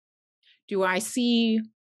Do I see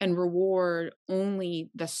and reward only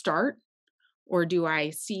the start, or do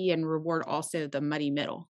I see and reward also the muddy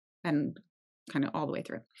middle and kind of all the way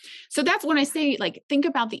through? So that's when I say, like, think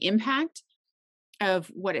about the impact of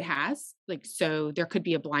what it has. Like, so there could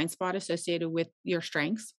be a blind spot associated with your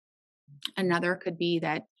strengths. Another could be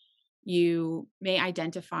that you may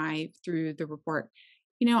identify through the report,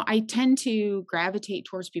 I tend to gravitate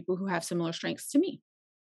towards people who have similar strengths to me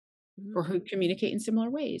or who communicate in similar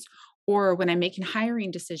ways. Or when I'm making hiring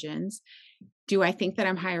decisions, do I think that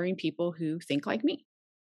I'm hiring people who think like me?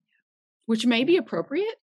 Which may be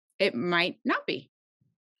appropriate. It might not be.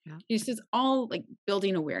 Yeah. This is all like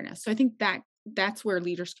building awareness. So I think that that's where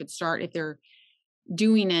leaders could start if they're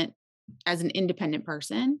doing it as an independent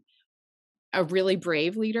person. A really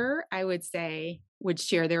brave leader, I would say, would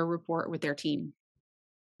share their report with their team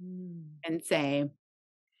and say,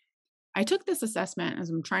 I took this assessment as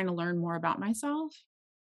I'm trying to learn more about myself.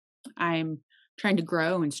 I'm trying to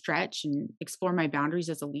grow and stretch and explore my boundaries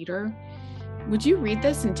as a leader. Would you read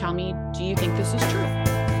this and tell me, do you think this is true?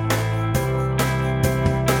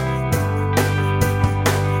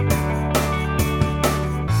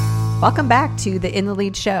 Welcome back to the In the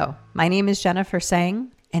Lead Show. My name is Jennifer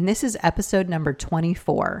Sang, and this is episode number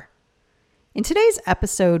 24. In today's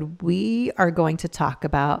episode, we are going to talk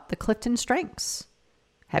about the Clifton Strengths.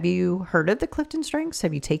 Have you heard of the Clifton Strengths?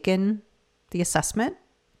 Have you taken the assessment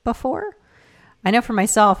before? I know for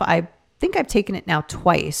myself, I think I've taken it now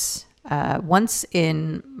twice. Once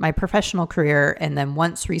in my professional career and then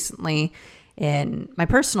once recently in my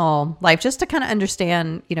personal life, just to kind of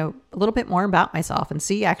understand, a little bit more about myself and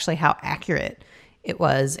see actually how accurate it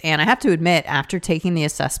was. And I have to admit, after taking the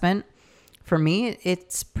assessment, for me,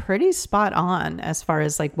 it's pretty spot on as far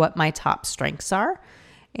as like what my top strengths are.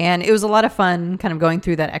 And it was a lot of fun kind of going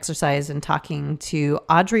through that exercise and talking to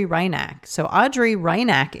Audrey Reinach. So Audrey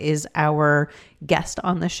Reinach is our guest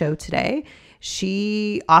on the show today.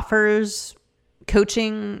 She offers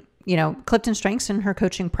coaching, Clifton Strengths in her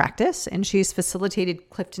coaching practice, and she's facilitated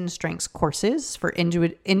Clifton Strengths courses for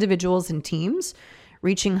individuals and teams,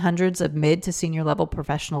 reaching hundreds of mid to senior level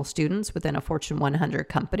professional students within a Fortune 100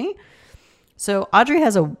 company. So Audrey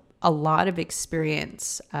has a lot of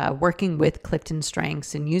experience working with Clifton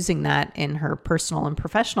Strengths and using that in her personal and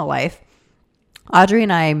professional life. Audrey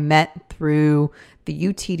and I met through the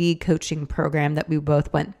UTD coaching program that we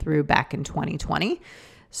both went through back in 2020.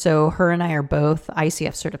 So her and I are both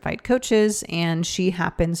ICF certified coaches, and she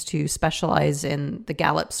happens to specialize in the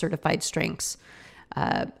Gallup Certified Strengths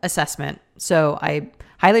assessment. So I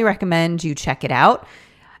highly recommend you check it out.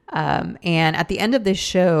 And at the end of this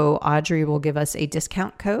show, Audrey will give us a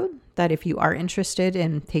discount code that if you are interested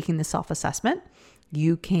in taking the self-assessment,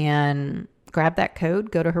 you can grab that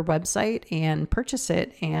code, go to her website and purchase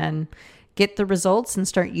it and get the results and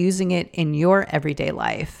start using it in your everyday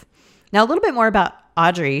life. Now, a little bit more about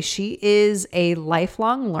Audrey. She is a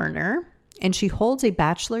lifelong learner, and she holds a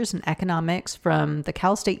bachelor's in economics from the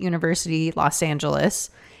Cal State University, Los Angeles,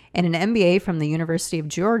 and an MBA from the University of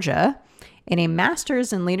Georgia, and a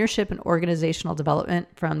master's in leadership and organizational development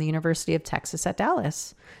from the University of Texas at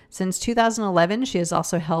Dallas. Since 2011, she has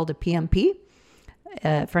also held a PMP.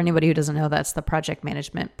 For anybody who doesn't know, that's the Project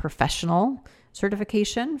Management Professional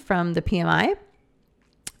certification from the PMI.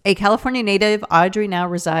 A California native, Audrey now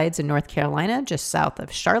resides in North Carolina, just south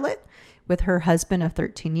of Charlotte, with her husband of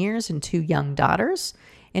 13 years and 2 young daughters.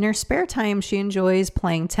 In her spare time, she enjoys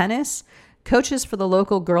playing tennis, coaches for the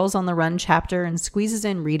local Girls on the Run chapter, and squeezes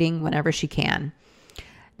in reading whenever she can.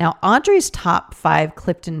 Now, Audrey's top 5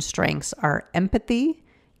 Clifton Strengths are empathy,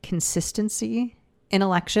 consistency,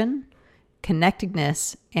 intellection,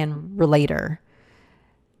 connectedness, and relator.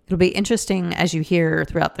 It'll be interesting as you hear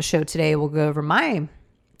throughout the show today. We'll go over my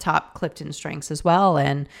top Clifton Strengths as well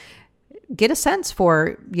and get a sense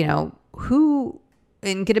for, who,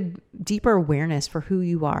 and get a deeper awareness for who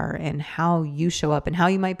you are and how you show up and how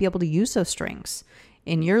you might be able to use those strengths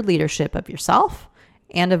in your leadership of yourself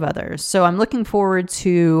and of others. So I'm looking forward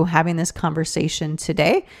to having this conversation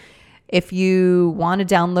today. If you want to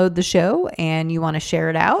download the show and you want to share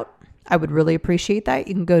it out, I would really appreciate that.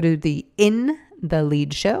 You can go to the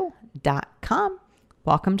intheleadshow.com.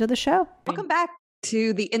 Welcome to the show. Welcome back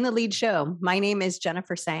to the In the Lead Show. My name is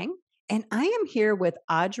Jennifer Sang, and I am here with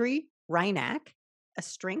Audrey Reinach, a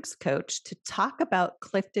strengths coach, to talk about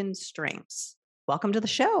Clifton Strengths. Welcome to the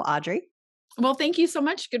show, Audrey. Well, thank you so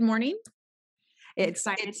much. Good morning.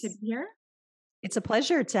 Excited to be here. It's a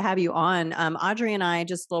pleasure to have you on. Audrey and I,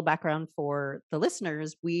 just a little background for the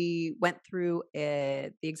listeners, we went through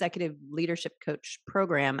the Executive Leadership Coach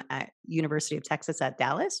program at University of Texas at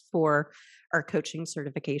Dallas for our coaching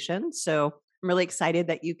certification. So I'm really excited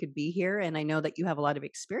that you could be here. And I know that you have a lot of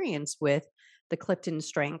experience with the Clifton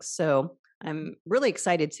Strengths. So I'm really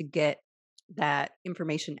excited to get that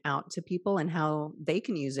information out to people and how they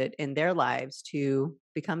can use it in their lives to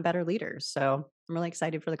become better leaders. So I'm really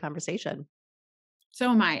excited for the conversation. So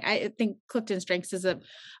am I. I think Clifton Strengths is a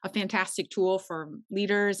fantastic tool for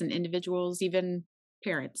leaders and individuals, even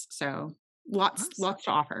parents. So Awesome. lots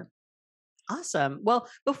to offer. Awesome. Well,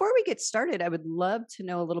 before we get started, I would love to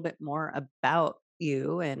know a little bit more about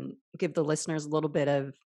you and give the listeners a little bit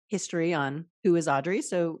of history on who is Audrey.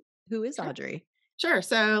 So, who is Sure. Audrey? Sure.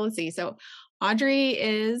 So let's see. So Audrey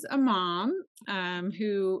is a mom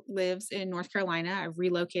who lives in North Carolina. I've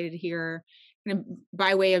relocated here kind of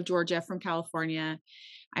by way of Georgia from California.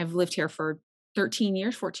 I've lived here for 13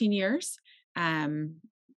 years, 14 years. Um,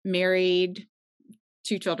 Married,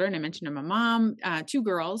 two children. I mentioned I'm a mom, two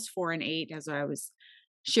girls, 4 and 8. As I was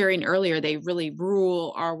sharing earlier, they really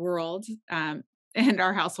rule our world and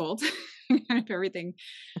our household, kind of everything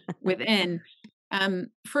within.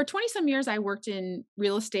 For 20 some years, I worked in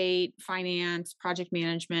real estate, finance, project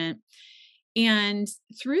management. And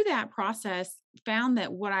through that process, found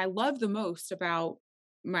that what I loved the most about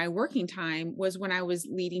my working time was when I was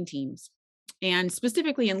leading teams. And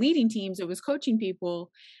specifically in leading teams, it was coaching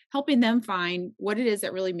people, helping them find what it is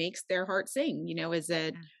that really makes their heart sing. Is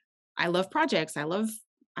it I love projects, I love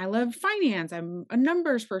finance, I'm a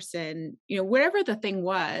numbers person, whatever the thing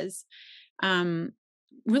was, um,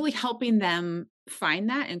 really helping them find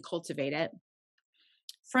that and cultivate it.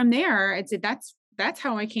 From there, I'd say that's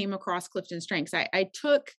how I came across Clifton Strengths. I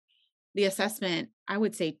took the assessment, I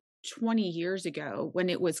would say 20 years ago when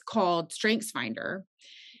it was called Strengths Finder,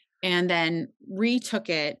 and then retook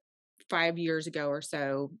it 5 years ago or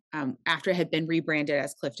so after it had been rebranded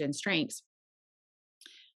as Clifton Strengths.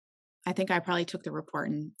 I think I probably took the report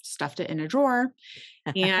and stuffed it in a drawer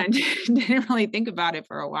and didn't really think about it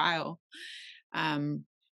for a while.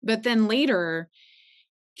 But then later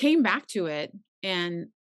came back to it and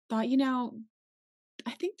thought,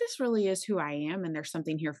 I think this really is who I am, and there's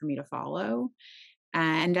something here for me to follow.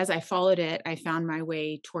 And as I followed it, I found my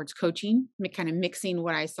way towards coaching, kind of mixing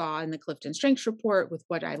what I saw in the Clifton Strengths report with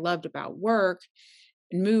what I loved about work,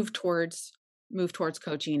 and moved towards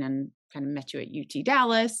coaching, and kind of met you at UT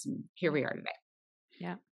Dallas, and here we are today.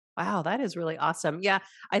 Yeah. Wow, that is really awesome. Yeah,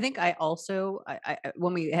 I think I also,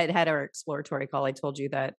 when we had our exploratory call, I told you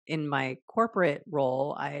that in my corporate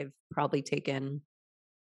role, I've probably taken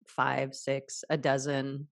 5, 6, a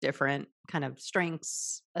dozen different kind of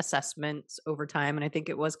strengths assessments over time. And I think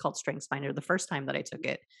it was called Strengths Finder the first time that I took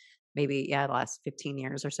it, maybe, yeah, the last 15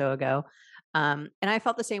 years or so ago. And I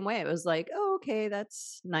felt the same way. It was like, oh, okay,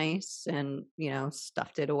 that's nice. And,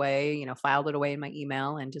 stuffed it away, filed it away in my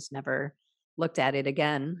email and just never looked at it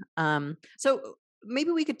again. So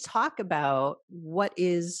maybe we could talk about what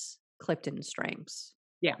is Clifton Strengths.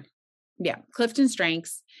 Yeah. Yeah. Clifton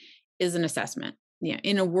Strengths is an assessment. Yeah.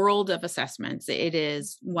 In a world of assessments, it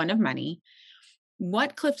is one of many.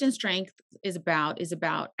 What Clifton Strength is about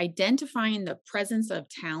identifying the presence of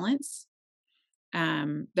talents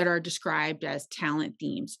that are described as talent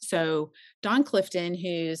themes. So Don Clifton,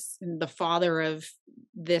 who's the father of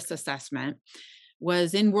this assessment,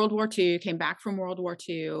 was in World War II, came back from World War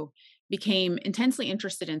II, became intensely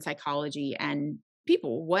interested in psychology and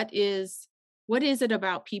people. What is it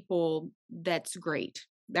about people that's great?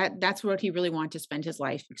 That's what he really wanted to spend his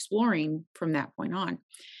life exploring from that point on.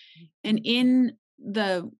 And in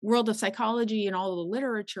the world of psychology and all of the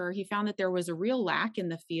literature, he found that there was a real lack in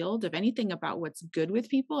the field of anything about what's good with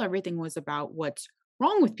people. Everything was about what's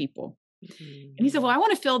wrong with people. And he said, well, I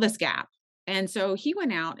want to fill this gap. And so he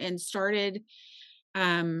went out and started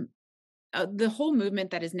the whole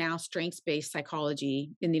movement that is now strengths-based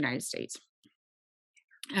psychology in the United States.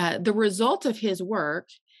 The result of his work,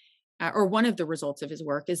 or one of the results of his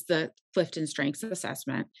work, is the Clifton Strengths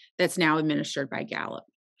Assessment that's now administered by Gallup.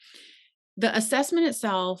 The assessment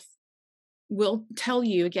itself will tell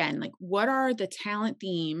you, again, like, what are the talent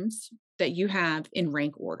themes that you have in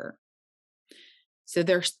rank order. So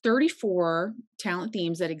there's 34 talent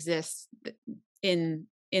themes that exist in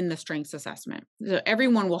the strengths assessment. So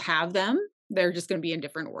everyone will have them. They're just going to be in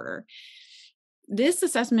different order. This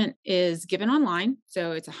assessment is given online.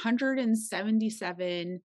 So it's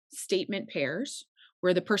 177 statement pairs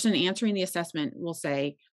where the person answering the assessment will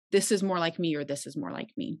say, this is more like me, or this is more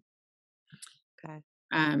like me. Okay.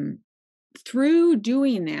 Through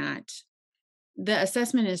doing that, the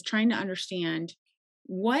assessment is trying to understand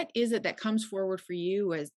what is it that comes forward for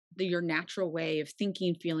you as your natural way of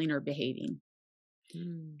thinking, feeling, or behaving.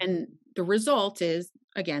 And the result is,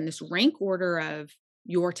 again, this rank order of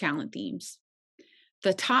your talent themes.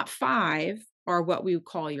 The top 5 are what we would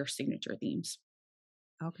call your signature themes.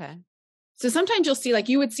 Okay. So sometimes you'll see, like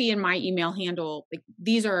you would see in my email handle, like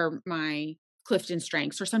these are my Clifton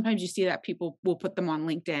strengths, or sometimes you see that people will put them on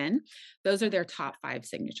LinkedIn. Those are their top 5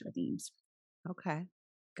 signature themes. Okay.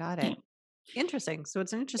 Got Yeah. it. Interesting. So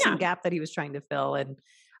it's an interesting Yeah. gap that he was trying to fill. And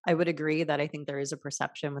I would agree that I think there is a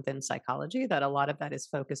perception within psychology that a lot of that is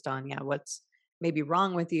focused on, what's maybe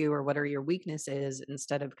wrong with you or what are your weaknesses,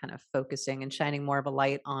 instead of kind of focusing and shining more of a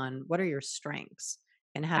light on what are your strengths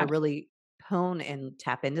and how to Absolutely. really hone and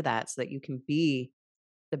tap into that so that you can be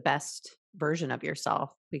the best version of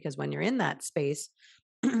yourself. Because when you're in that space,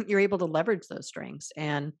 you're able to leverage those strengths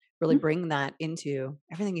and really bring that into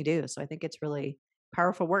everything you do. So I think it's really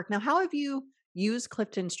powerful work. Now, how have you used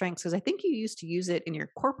Clifton Strengths? Because I think you used to use it in your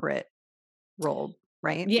corporate role,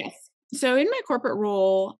 right? Yes. So in my corporate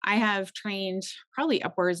role, I have trained probably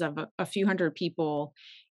upwards of a few hundred people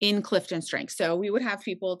in Clifton Strengths. So we would have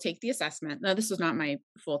people take the assessment. Now, this was not my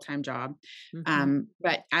full-time job, Hmm.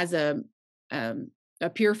 but as um, a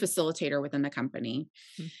peer facilitator within the company,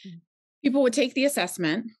 Hmm. people would take the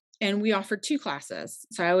assessment, and we offered 2 classes.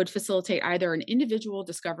 So I would facilitate either an individual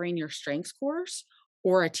discovering your strengths course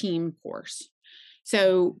or a team course.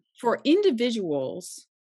 So for individuals,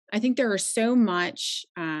 I think there is so much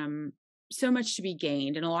to be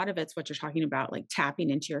gained, and a lot of it's what you're talking about, like tapping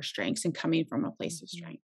into your strengths and coming from a place of Hmm.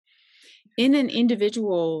 strength. In the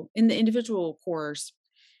individual course,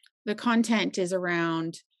 the content is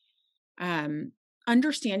around um,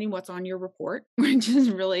 understanding what's on your report, which is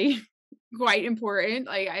really quite important.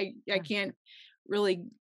 Like I Yeah. can't really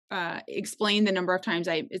explain the number of times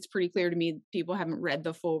it's pretty clear to me people haven't read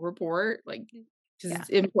the full report. Like, because Yeah. it's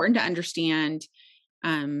important to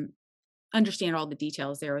um, understand all the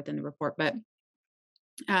details there within the report. But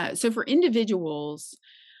so for individuals,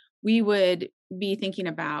 we would be thinking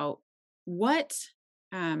about what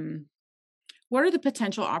um, what are the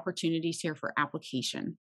potential opportunities here for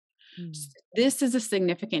application. Mm. This is a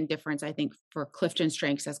significant difference, I think, for Clifton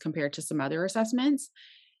Strengths as compared to some other assessments.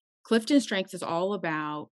 Clifton Strengths is all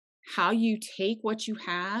about how you take what you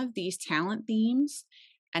have, these talent themes,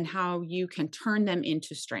 and how you can turn them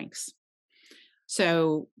into strengths.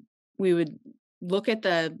 So we would look at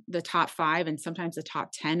the top 5 and sometimes the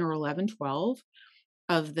top 10 or 11, 12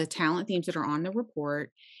 of the talent themes that are on the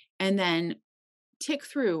report, and then tick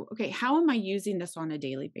through, okay, how am I using this on a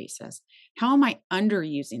daily basis? How am I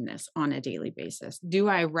underusing this on a daily basis? Do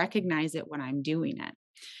I recognize it when I'm doing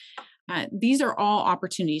it? These are all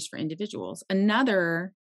opportunities for individuals.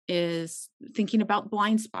 Another is thinking about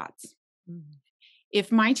blind spots. Mm.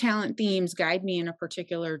 If my talent themes guide me in a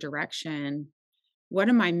particular direction, what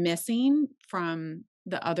am I missing from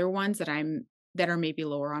the other ones that are maybe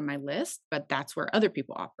lower on my list, but that's where other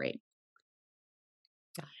people operate.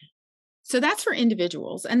 Got So that's for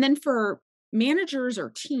individuals. And then for managers or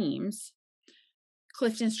teams,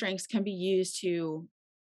 Clifton Strengths can be used to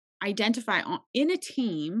identify in a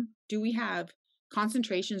team, do we have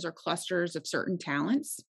concentrations or clusters of certain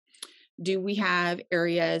talents? Do we have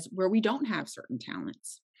areas where we don't have certain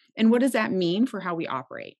talents? And what does that mean for how we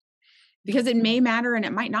operate? Because it may matter and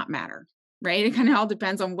it might not matter, right? It kind of all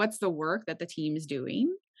depends on what's the work that the team is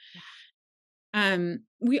doing.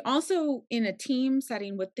 We also, in a team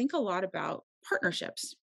setting, would think a lot about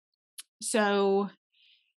partnerships. So,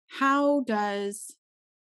 how does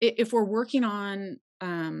if we're working on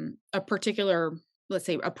a particular, let's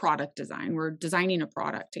say, a product design, we're designing a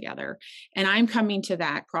product together, and I'm coming to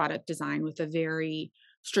that product design with a very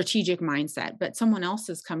strategic mindset, but someone else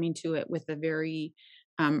is coming to it with a very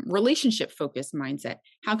relationship focused mindset.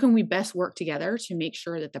 How can we best work together to make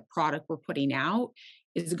sure that the product we're putting out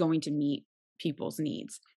is going to meet people's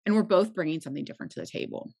needs? And we're both bringing something different to the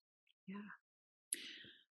table. Yeah.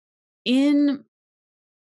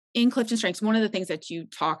 In Clifton Strengths, one of the things that you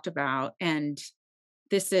talked about, and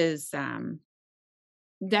this is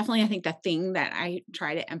definitely, I think, the thing that I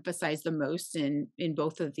try to emphasize the most in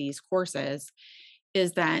both of these courses,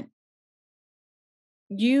 is that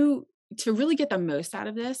you to really get the most out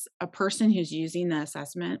of this, a person who's using the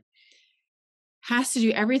assessment has to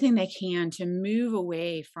do everything they can to move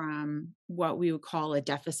away from what we would call a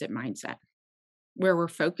deficit mindset, where we're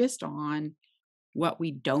focused on what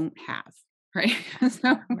we don't have, right?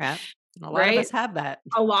 So, Yeah. A lot of right? us have that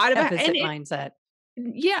A lot of it, and deficit mindset.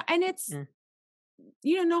 yeah, and it's,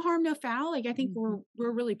 Yeah. no harm, no foul. Like, I think Mhm.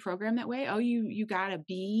 we're really programmed that way. Oh, you got a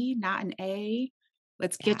B, not an A.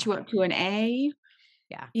 Let's get Yeah. you up to an A.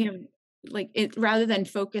 Yeah. You know, like it rather than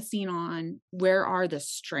focusing on where are the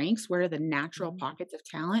strengths, where are the natural Mhm. pockets of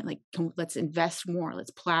talent, like let's invest more,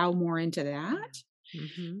 let's plow more into that. Yeah.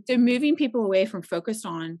 Hmm. So moving people away from focused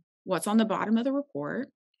on what's on the bottom of the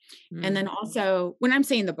report And then also, when I'm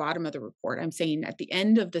saying the bottom of the report, I'm saying at the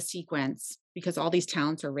end of the sequence, because all these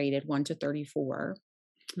talents are rated 1 to 34.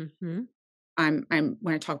 Mm-hmm. I'm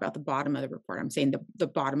when I talk about the bottom of the report, I'm saying the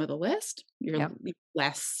bottom of the list, your Yep.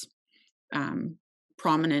 less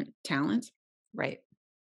prominent talents. Right.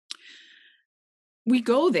 We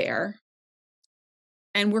go there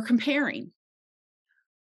and we're comparing.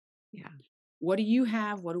 Yeah. What do you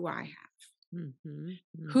have? What do I have?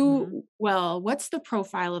 Mm-hmm. What's the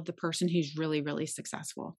profile of the person who's really, really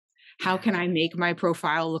successful? How Yeah. can I make my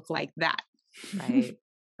profile look like that? Right.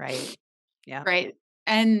 Right. Yeah. Right.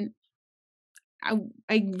 And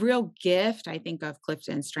a real gift, I think, of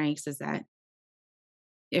Clifton Strengths is that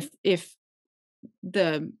if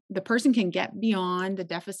the person can get beyond the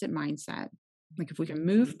deficit mindset, like if we can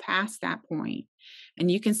move past that point and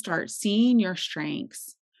you can start seeing your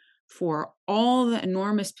strengths for all the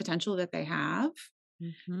enormous potential that they have,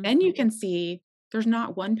 then you can see there's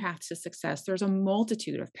not one path to success. There's a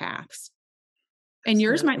multitude of paths. And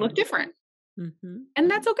yours might look different. And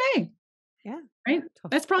that's okay. Yeah. Right.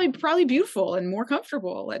 That's probably beautiful and more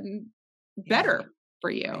comfortable and better for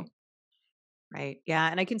you. Right. Yeah.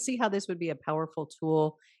 And I can see how this would be a powerful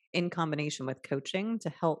tool in combination with coaching to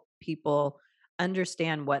help people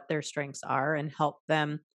understand what their strengths are and help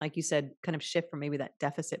them, like you said, kind of shift from maybe that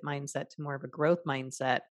deficit mindset to more of a growth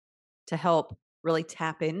mindset to help really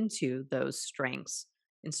tap into those strengths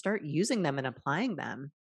and start using them and applying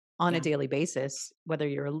them on a daily basis, whether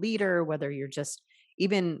you're a leader, whether you're just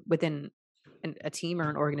even within a team or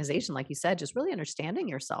an organization, like you said, just really understanding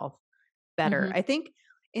yourself better. I think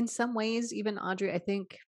in some ways, even Audrey, I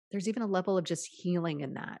think there's even a level of just healing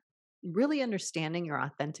in that, really understanding your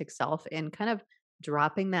authentic self and kind of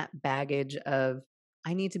dropping that baggage of,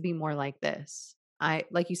 I need to be more like this.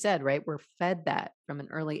 Like you said, right? We're fed that from an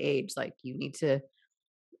early age. Like, you need to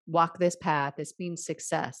walk this path. This means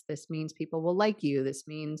success. This means people will like you. This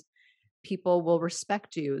means people will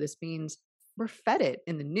respect you. This means we're fed it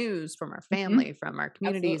in the news from our family, from our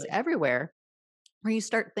communities, Absolutely. everywhere, where you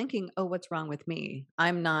start thinking, oh, what's wrong with me?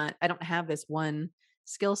 I don't have this one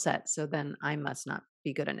skill set, so then I must not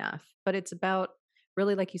be good enough. But it's about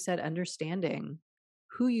really, like you said, understanding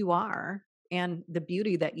who you are and the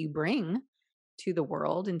beauty that you bring to the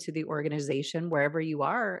world and to the organization, wherever you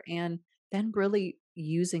are, and then really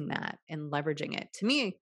using that and leveraging it. To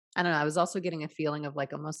me, I don't know, I was also getting a feeling of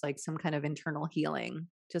like almost like some kind of internal healing,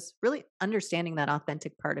 just really understanding that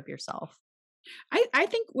authentic part of yourself. I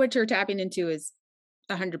think what you're tapping into is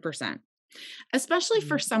 100%, especially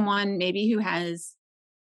for someone maybe who has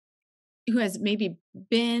maybe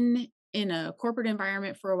been in a corporate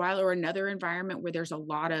environment for a while or another environment where there's a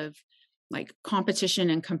lot of like competition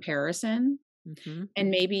and comparison. Mm-hmm. And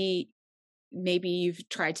maybe you've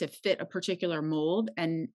tried to fit a particular mold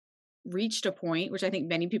and reached a point, which I think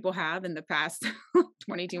many people have in the past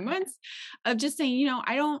 22 months, of just saying,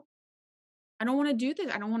 I don't want to do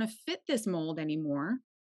this. I don't want to fit this mold anymore.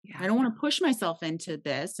 I Yeah. don't want to push myself into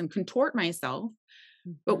this and contort myself,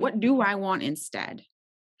 but Mhm. what do I want instead?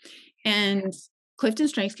 And Clifton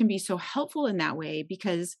Strengths can be so helpful in that way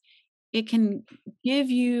because it can give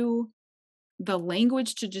you the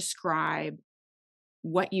language to describe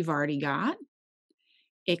what you've already got.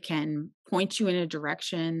 It can point you in a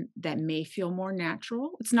direction that may feel more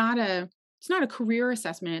natural. It's not a career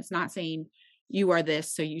assessment. It's not saying you are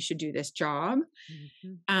this, so you should do this job.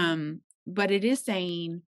 But it is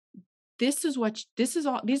saying these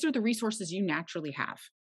are the resources you naturally have.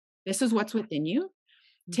 This is what's within you.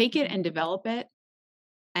 Take it and develop it,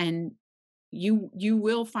 and you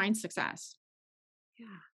will find success. Yeah.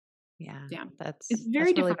 Yeah. Yeah. It's That's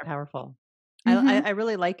very really different. powerful. Mhm. I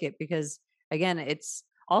really like it because again, it's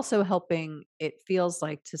also helping, it feels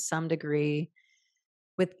like to some degree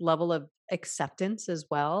with level of acceptance as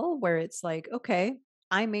well, where it's like, okay,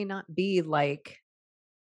 I may not be like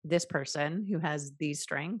this person who has these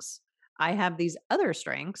strengths. I have these other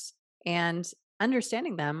strengths, and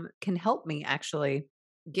understanding them can help me actually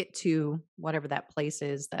get to whatever that place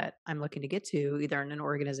is that I'm looking to get to, either in an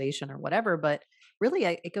organization or whatever. But really,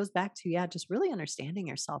 it goes back to, yeah, just really understanding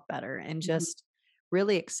yourself better and Mhm. just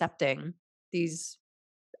really accepting these,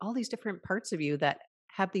 all these different parts of you that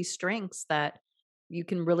have these strengths that you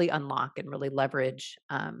can really unlock and really leverage.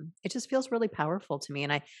 It just feels really powerful to me.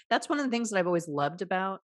 And that's one of the things that I've always loved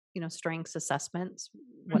about, strengths assessments,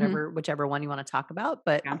 Mhm. whichever one you want to talk about.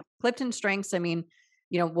 But Yeah. Clifton Strengths, I mean,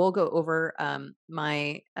 we'll go over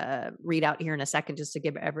my readout here in a second, just to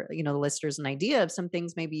give the listeners an idea of some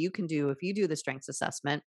things maybe you can do if you do the strengths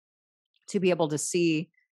assessment to be able to see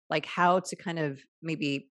like how to kind of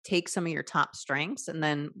maybe take some of your top strengths and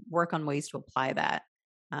then work on ways to apply that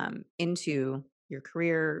into your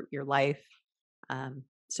career, your life.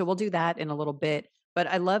 So we'll do that in a little bit. But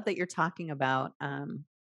I love that you're talking about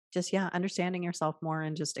just understanding yourself more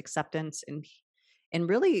and just acceptance and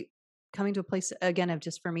really coming to a place again of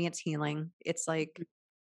just for me it's healing. It's like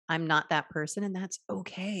I'm not that person and that's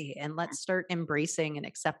okay. And let's start embracing and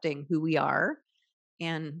accepting who we are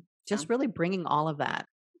and Yeah. just really bringing all of that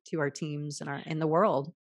to our teams and our in the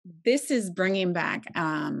world. This is bringing back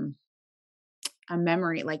a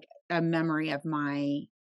memory, like a memory of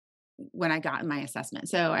when I got my assessment.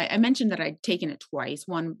 So I mentioned that I'd taken it twice,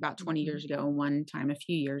 one about 20 years ago and one time a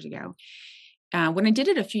few years ago. When I did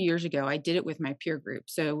it a few years ago, I did it with my peer group.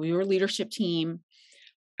 So we were a leadership team.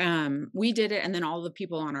 We did it, and then all the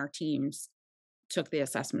people on our teams took the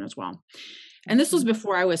assessment as well. And this was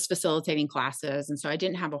before I was facilitating classes, and so I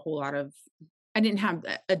didn't have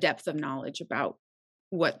a depth of knowledge about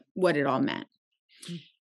what it all meant.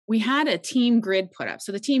 We had a team grid put up.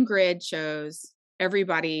 So the team grid shows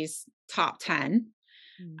everybody's top 10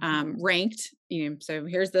 ranked. So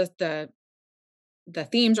here's the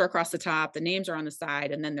themes are across the top, the names are on the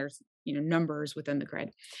side, and then there's numbers within the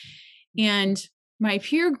grid. And my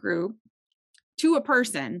peer group, to a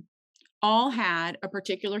person, all had a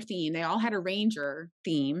particular theme. They all had a ranger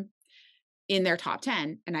theme in their top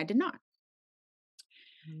 10, and I did not.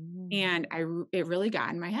 And it really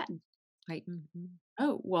got in my head. Like,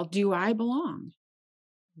 oh, well, do I belong?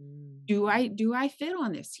 Do I fit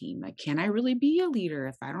on this team? Like, can I really be a leader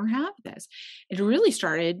if I don't have this? It really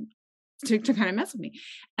started to kind of mess with me.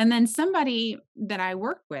 And then somebody that I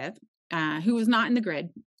worked with, who was not in the grid,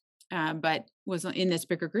 but was in this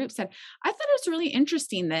bigger group, said, I thought it was really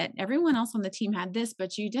interesting that everyone else on the team had this,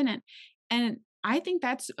 but you didn't. And I think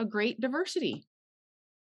that's a great diversity.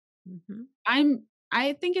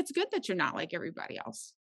 I think it's good that you're not like everybody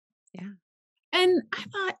else. Yeah. And I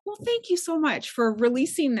thought, well, thank you so much for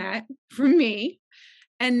releasing that from me.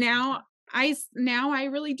 And now I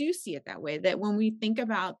really do see it that way, that when we think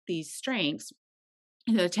about these strengths,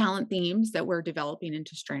 the talent themes that we're developing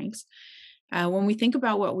into strengths, when we think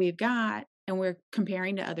about what we've got and we're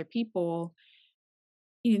comparing to other people,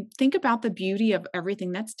 think about the beauty of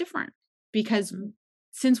everything that's different. Because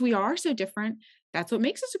since we are so different, that's what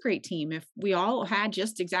makes us a great team. If we all had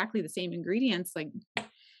just exactly the same ingredients, like,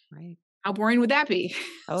 right, how boring would that be?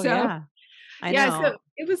 Oh, yeah. I know. So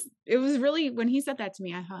it was really, when he said that to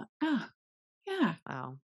me, I thought, oh, yeah.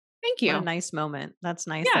 Wow. Thank you. What a nice moment. That's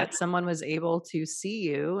nice Yeah. that someone was able to see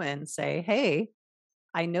you and say, hey,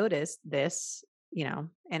 I noticed this,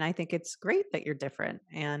 and I think it's great that you're different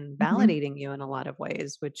and validating you in a lot of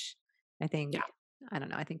ways, which I think, I don't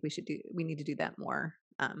know, I think we need to do that more,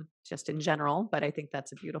 just in general, but I think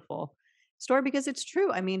that's a beautiful story because it's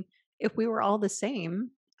true. I mean, if we were all the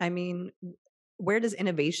same, I mean, where does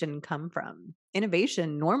innovation come from?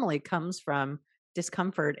 Innovation normally comes from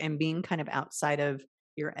discomfort and being kind of outside of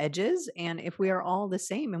your edges. And if we are all the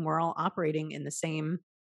same and we're all operating in the same,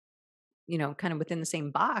 kind of within the same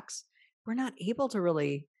box, we're not able to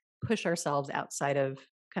really push ourselves outside of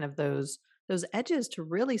kind of those edges to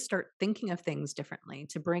really start thinking of things differently,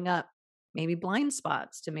 to bring up maybe blind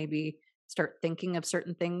spots, to maybe start thinking of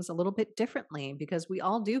certain things a little bit differently, because we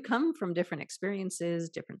all do come from different experiences,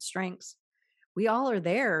 different strengths. We all are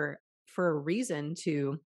there for a reason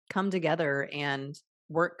to come together and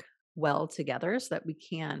work well together so that we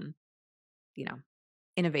can,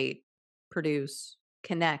 innovate, produce,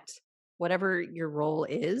 connect, whatever your role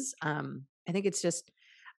is. I think it's just,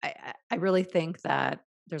 I really think that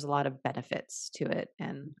there's a lot of benefits to it.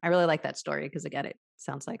 And I really like that story because again, it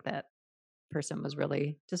sounds like that person was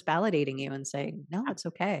really just validating you and saying, no, it's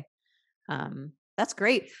okay. That's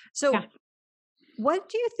great. So what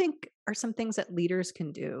do you think are some things that leaders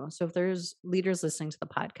can do? So if there's leaders listening to the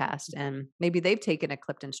podcast and maybe they've taken a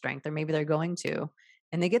Clifton Strength or maybe they're going to,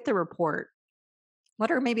 and they get the report,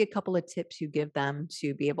 what are maybe a couple of tips you give them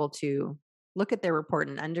to be able to look at their report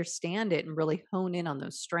and understand it and really hone in on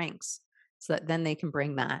those strengths so that then they can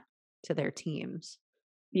bring that to their teams?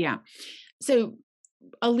 Yeah. So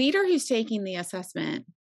a leader who's taking the assessment,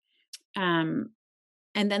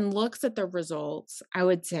 and then looks at the results, I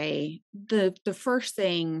would say the first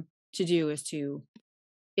thing to do is to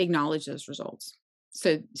acknowledge those results.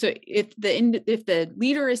 So if the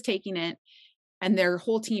leader is taking it and their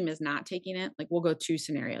whole team is not taking it, like we'll go two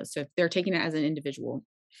scenarios. So if they're taking it as an individual,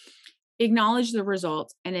 acknowledge the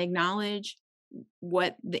results and acknowledge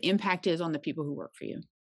what the impact is on the people who work for you.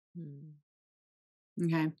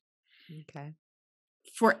 Okay.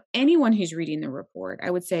 For anyone who's reading the report, I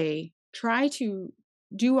would say try to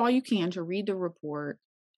do all you can to read the report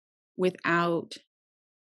without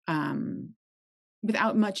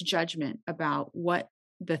much judgment about what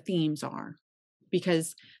the themes are.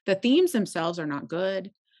 because the themes themselves are not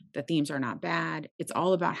good. The themes are not bad. It's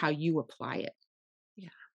all about how you apply it. Yeah.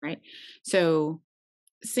 Right. So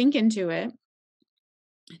sink into it.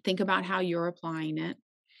 Think about how you're applying it,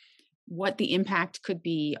 what the impact could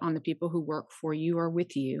be on the people who work for you or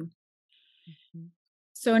with you. Mhm.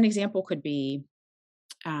 So an example could be,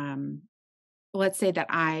 um, let's say that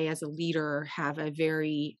I, as a leader, have a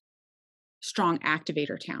very strong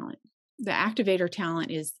activator talent. The activator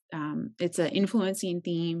talent is it's an influencing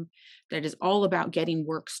theme that is all about getting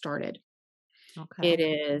work started. It Okay.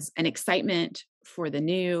 is an excitement for the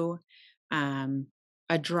new, um,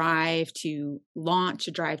 a drive to launch,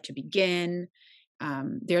 a drive to begin.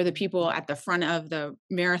 They're the people at the front of the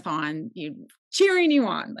marathon, cheering you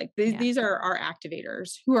on. Like Yeah. these are our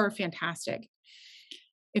activators who are fantastic.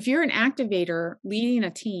 If you're an activator leading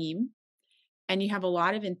a team and you have a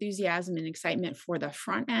lot of enthusiasm and excitement for the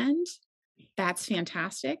front end, that's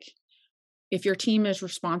fantastic. If your team is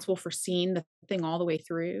responsible for seeing the thing all the way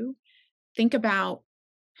through, think about,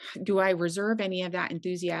 do I reserve any of that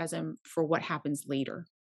enthusiasm for what happens later?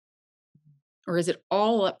 Or is it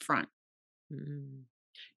all up front? Mm.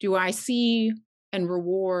 Do I see and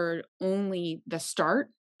reward only the start,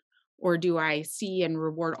 or do I see and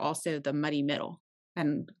reward also the muddy middle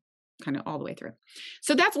and kind of all the way through?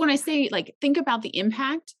 So that's when I say, like, think about the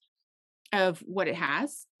impact of what it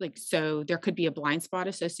has. Like, so there could be a blind spot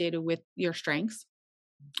associated with your strengths.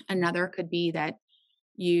 Another could be that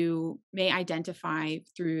you may identify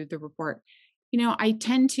through the report, I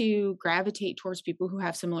tend to gravitate towards people who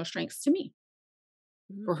have similar strengths to me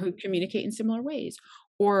or who Mm. communicate in similar ways.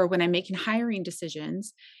 Or when I'm making hiring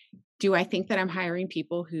decisions, do I think that I'm hiring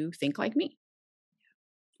people who think like me?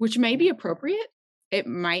 Which may Yeah. be appropriate. It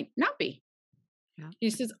might not be. Yeah.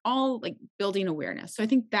 This is all like building awareness. So I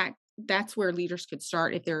think that that's where leaders could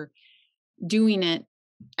start if they're doing it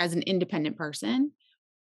as an independent person.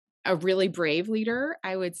 A really brave leader,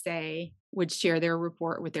 I would say, would share their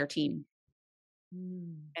report with their team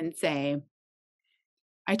Mm. and say,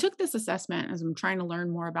 I took this assessment as I'm trying to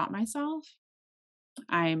learn more about myself.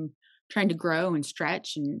 I'm trying to grow and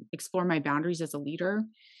stretch and explore my boundaries as a leader.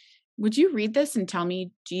 Would you read this and tell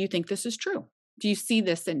me, do you think this is true? Do you see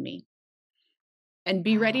this in me? And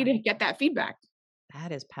be ready Wow. to get that feedback.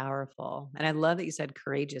 That is powerful. And I love that you said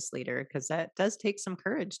courageous leader because that does take some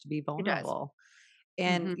courage to be It does. vulnerable.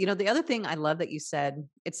 And, Hmm. the other thing I love that you said,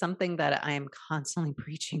 it's something that I am constantly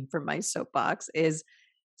preaching from my soapbox is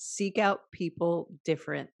seek out people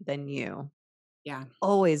different than you. Yeah.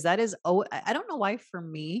 Always. That is, oh, I don't know why for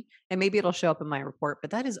me, and maybe it'll show up in my report, but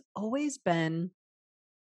that has always been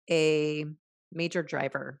a major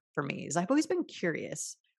driver for me is I've always been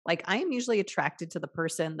curious. Like I am usually attracted to the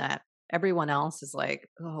person that everyone else is like,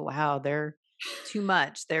 "Oh wow, they're too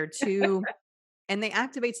much. They're too," and they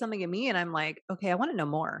activate something in me and I'm like, "Okay, I want to know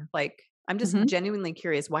more." Like I'm just Hmm. genuinely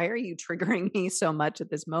curious. Why are you triggering me so much at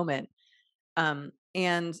this moment?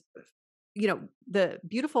 And the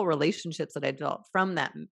beautiful relationships that I developed from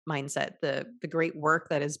that mindset, the great work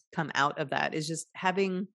that has come out of that is just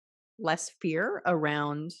having less fear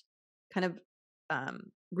around kind of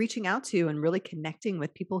reaching out to and really connecting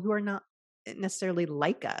with people who are not necessarily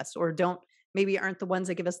like us or don't maybe aren't the ones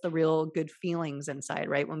that give us the real good feelings inside,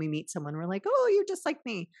 right? When we meet someone, we're like, oh, you're just like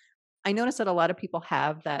me. I notice that a lot of people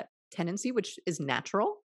have that tendency, which is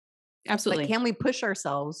natural, but Absolutely. can we push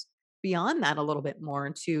ourselves beyond that a little bit more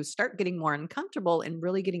to start getting more uncomfortable and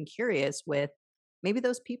really getting curious with maybe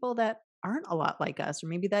those people that aren't a lot like us, or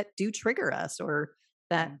maybe that do trigger us, or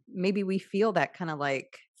that Yeah. maybe we feel that kind of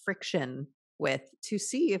like friction with to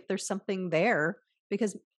see if there's something there?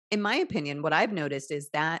 Because, in my opinion, what I've noticed is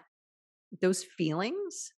that those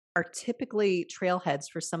feelings are typically trailheads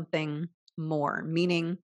for something more,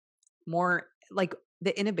 meaning more like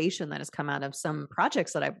the innovation that has come out of some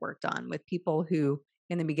projects that I've worked on with people who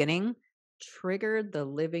in the beginning triggered the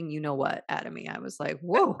living you know what out of me. I was like,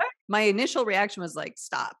 whoa. My initial reaction was like,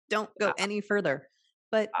 stop, don't go any further.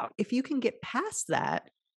 But if you can get past that,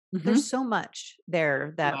 there's Hmm. so much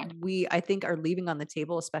there that I think are leaving on the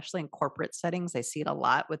table, especially in corporate settings. I see it a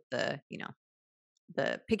lot with the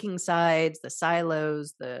picking sides, the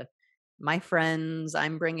silos, the my friends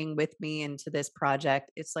I'm bringing with me into this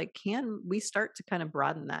project. It's like, can we start to kind of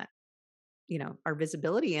broaden that, our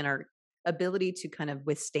visibility and our ability to kind of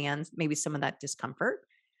withstand maybe some of that discomfort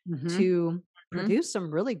Hmm. to Hmm. produce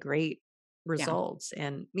some really great Yeah. results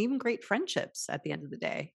and even great friendships at the end of the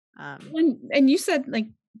day. And you said like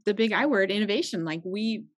the big I word, innovation. Like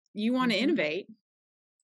you want to Mhm. innovate,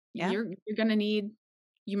 Yeah. you're going to need,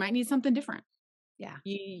 you might need something different. Yeah.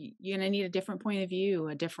 You're going to need a different point of view,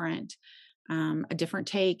 a different a different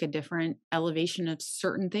take, a different elevation of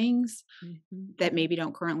certain things that maybe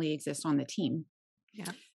don't currently exist on the team.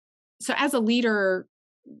 Yeah. So as a leader,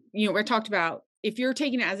 we talked about, if you're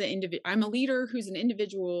taking it as an individual, I'm a leader who's an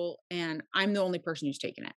individual and I'm the only person who's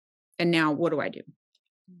taken it. And now what do I do?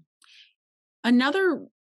 Another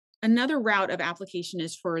route of application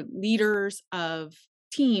is for leaders of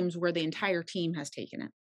teams where the entire team has taken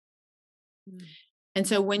it. And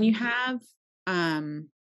so when you have, and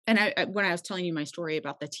when I was telling you my story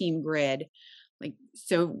about the team grid,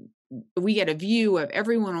 so we get a view of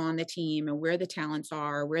everyone on the team and where the talents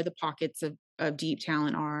are, where the pockets of deep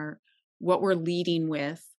talent are, what we're leading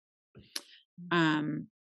with.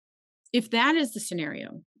 If that is the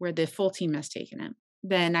scenario where the full team has taken it,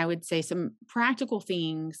 then I would say some practical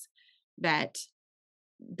things that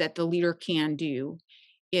the leader can do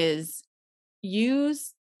is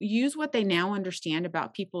use what they now understand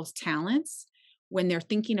about people's talents when they're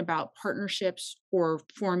thinking about partnerships or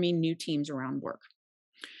forming new teams around work.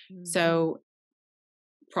 So,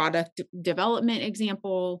 product development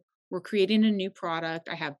example, we're creating a new product.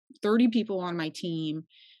 I have 30 people on my team.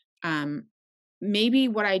 Maybe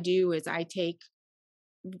what I do is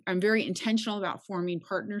I'm very intentional about forming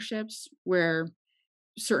partnerships where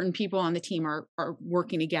certain people on the team are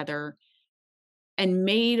working together and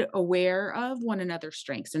made aware of one another's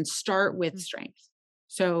strengths, and start with strengths.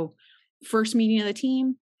 So first meeting of the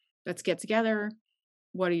team, let's get together.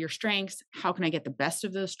 What are your strengths? How can I get the best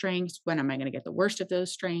of those strengths? When am I going to get the worst of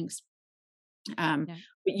those strengths? But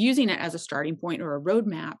using it as a starting point or a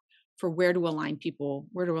roadmap for where to align people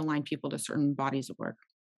to certain bodies of work.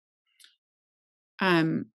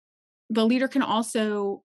 The leader can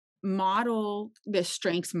also model the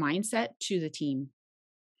strengths mindset to the team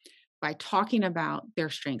by talking about their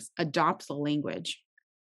strengths. Adopt the language.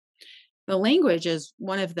 The language is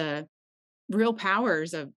one of the real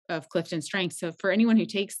powers of Clifton Strengths. So for anyone who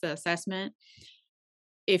takes the assessment,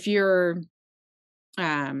 if you're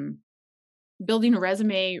building a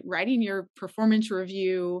resume, writing your performance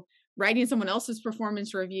review, writing someone else's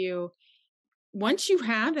performance review, once you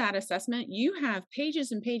have that assessment, you have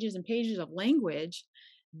pages and pages and pages of language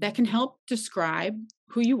that can help describe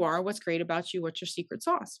who you are, what's great about you, what's your secret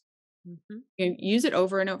sauce. You use it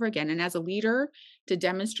over and over again. And as a leader, to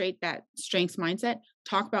demonstrate that strengths mindset,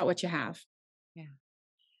 talk about what you have.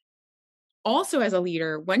 Also, as a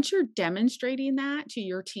leader, once you're demonstrating that to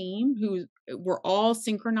your team, who we're all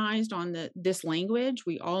synchronized on this language,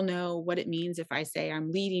 we all know what it means if I say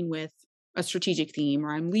I'm leading with a strategic theme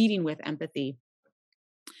or I'm leading with empathy.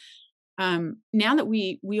 Now that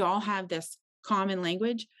we all have this common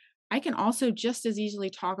language, I can also just as easily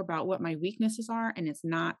talk about what my weaknesses are, and it's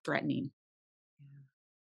not threatening.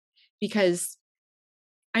 Because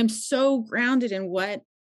I'm so grounded in what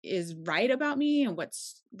is right about me and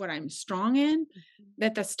what I'm strong in,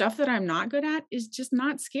 that the stuff that I'm not good at is just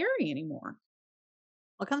not scary anymore.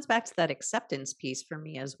 Well, it comes back to that acceptance piece for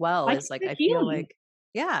me as well. I feel like,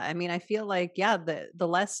 I feel like, the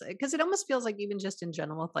less, because it almost feels like, even just in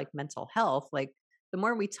general with like mental health, like the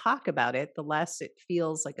more we talk about it, the less it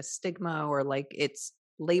feels like a stigma, or like it's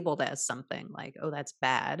labeled as something like, oh, that's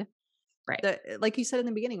bad. Right. Like you said in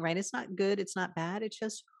the beginning, right? It's not good. It's not bad. It's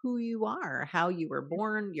just who you are, how you were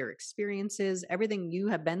born, your experiences, everything you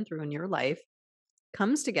have been through in your life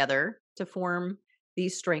comes together to form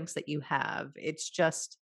these strengths that you have. It's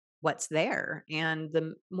just what's there. And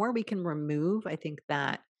the more we can remove, I think,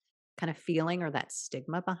 that kind of feeling or that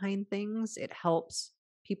stigma behind things, it helps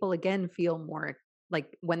people again feel more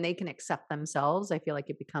like, when they can accept themselves, I feel like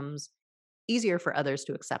it becomes easier for others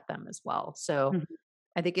to accept them as well. So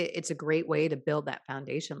I think it's a great way to build that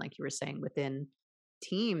foundation, like you were saying, within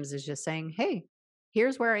teams, is just saying, hey,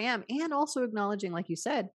 here's where I am. And also acknowledging, like you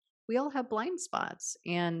said, we all have blind spots.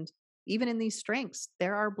 And even in these strengths,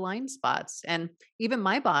 there are blind spots. And even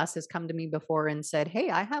my boss has come to me before and said, hey,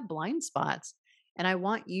 I have blind spots. And I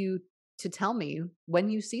want you to tell me when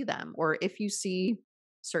you see them, or if you see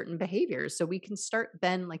certain behaviors. So we can start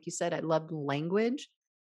then, like you said, I love language,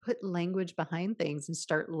 put language behind things and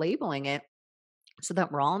start labeling it, so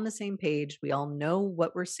that we're all on the same page. We all know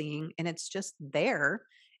what we're seeing, and it's just there.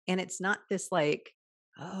 And it's not this like,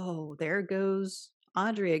 oh, there goes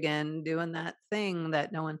Audrey again doing that thing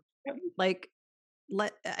that no one like.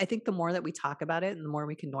 I think the more that we talk about it and the more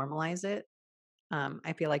we can normalize it,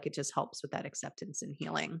 I feel like it just helps with that acceptance and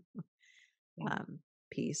healing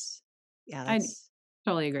piece. Yeah, I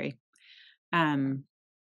totally agree. That's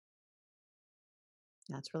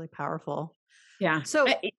really powerful. Yeah. So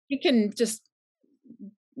it can just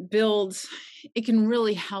it can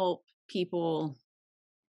really help people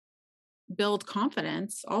build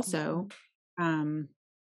confidence also.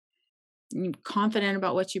 confident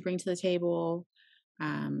about what you bring to the table,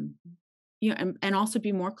 um, and also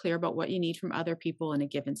be more clear about what you need from other people in a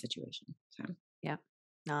given situation. So, Yeah.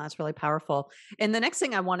 No, that's really powerful. And the next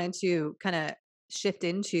thing I wanted to kind of shift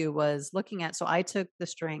into was looking at, so I took the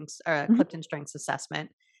mhm. Clifton Strengths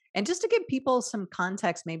Assessment. And just to give people some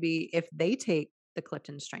context, maybe if they take the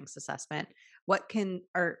Clifton Strengths Assessment,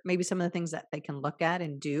 or maybe some of the things that they can look at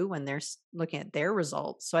and do when they're looking at their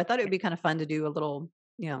results. So I thought it would be kind of fun to do a little,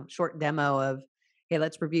 short demo of, hey,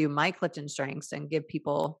 let's review my Clifton Strengths and give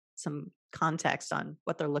people some context on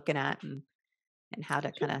what they're looking at and how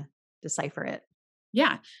to kind of decipher it.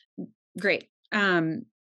 Yeah, great.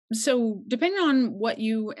 So depending on what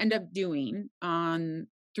you end up doing on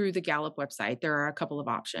through the Gallup website, there are a couple of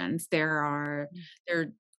options. There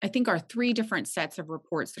I think are three different sets of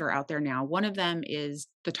reports that are out there now. One of them is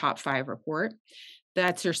the top 5 report.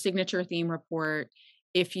 That's your signature theme report.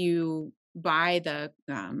 If you buy the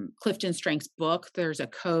Clifton Strengths book, there's a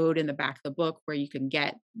code in the back of the book where you can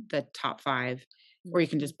get the top 5, or you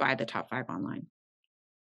can just buy the top 5 online.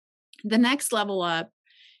 The next level up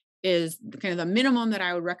is kind of the minimum that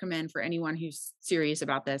I would recommend for anyone who's serious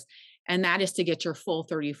about this, and that is to get your full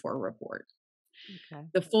 34 report. Okay.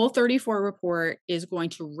 The full 34 report is going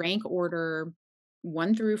to rank order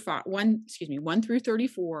 1 through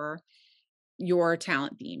 34 your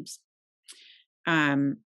talent themes.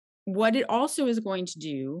 What it also is going to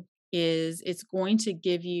do is it's going to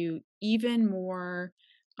give you even more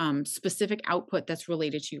specific output that's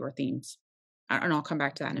related to your themes. And I'll come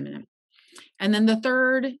back to that in a minute. And then the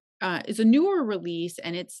third is a newer release,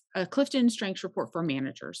 and it's a Clifton Strengths report for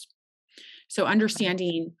managers. So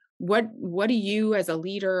understanding what do you as a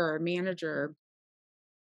leader or a manager,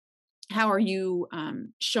 how are you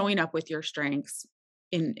showing up with your strengths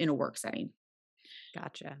in a work setting?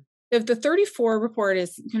 Gotcha. If the 34 report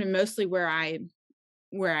is kind of mostly where I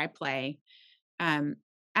play.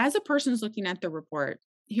 As a person who's looking at the report,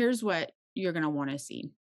 here's what you're going to want to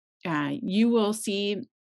see. You will see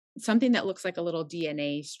something that looks like a little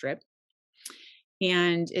DNA strip,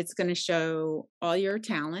 and it's going to show all your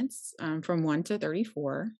talents from 1 to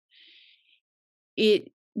 34. That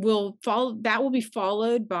will be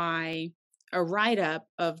followed by a write-up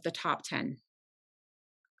of the top 10.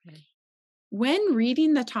 Okay. When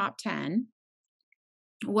reading the top 10,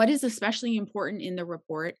 what is especially important in the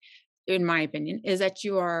report, in my opinion, is that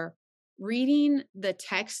you are reading the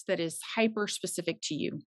text that is hyper specific to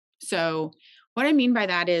you. So what I mean by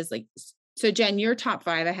that is so Jen, your top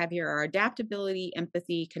 5 I have here are adaptability,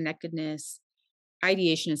 empathy, connectedness,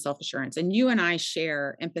 ideation, and self-assurance. And you and I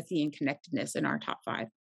share empathy and connectedness in our top 5.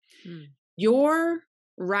 Your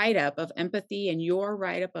write-up of empathy and your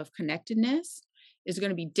write-up of connectedness is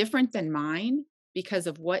going to be different than mine because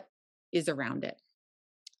of what is around it.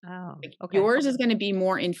 Oh, okay. Yours is going to be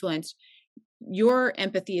more influenced. Your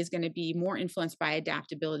empathy is going to be more influenced by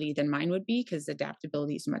adaptability than mine would be, because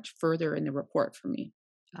adaptability is much further in the report for me.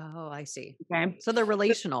 Oh, I see. Okay. So they're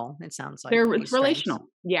relational, it sounds like. They're these relational.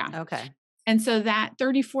 strengths. Yeah. Okay. And so that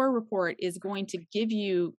 34 report is going to give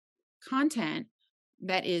you content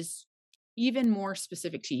that is even more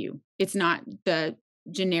specific to you. It's not the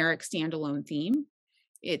generic standalone theme.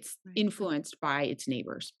 It's influenced by its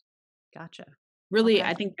neighbors. Gotcha. Really, Okay.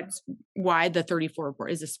 I think that's why the 34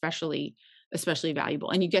 report is especially valuable.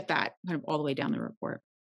 And you get that kind of all the way down the report.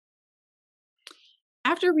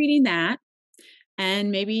 After reading that,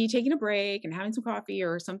 and maybe taking a break and having some coffee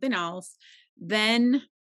or something else, then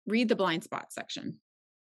read the blind spot section.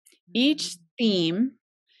 Each theme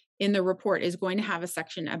in the report is going to have a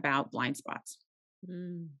section about blind spots.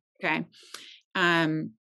 Okay.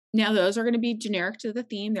 Now those are going to be generic to the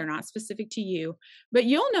theme. They're not specific to you, but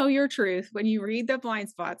you'll know your truth when you read the blind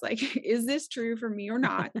spots. Like, is this true for me or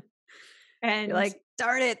not? And you're like,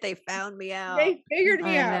 darn it, they found me out. They figured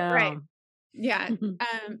me out. know. Right. Yeah.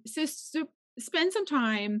 So spend some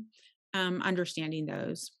time understanding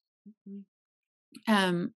those.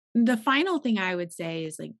 The final thing I would say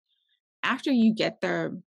is, like, after you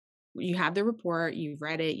you have the report, you've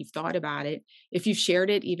read it, you've thought about it. If you've shared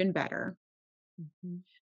it, even better.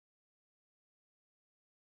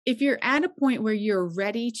 If you're at a point where you're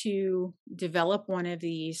ready to develop one of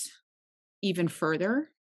these even further,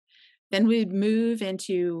 then we'd move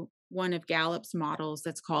into one of Gallup's models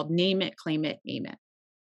that's called Name It, Claim It, Name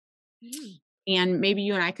It. And maybe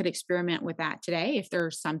you and I could experiment with that today if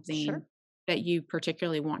there's something that you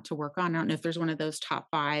particularly want to work on. I don't know if there's one of those top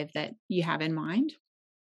 5 that you have in mind.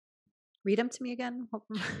 Read them to me again.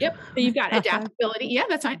 Yep. So you've got adaptability. Yeah,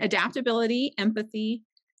 that's fine. Adaptability, empathy,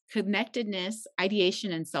 connectedness,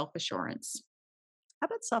 ideation, and self-assurance. How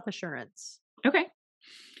about self-assurance? Okay.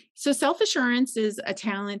 So self-assurance is a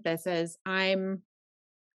talent that says I'm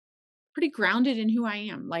pretty grounded in who I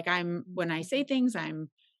am. Like when I say things, I'm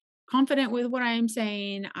confident with what I am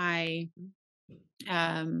saying. I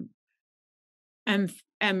um am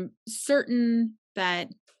am certain that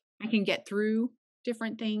I can get through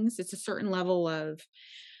different things. It's a certain level of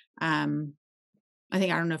um I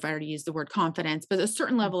don't know if I already used the word confidence, but a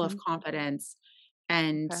certain level of Mm-hmm. confidence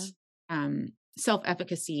and Okay. um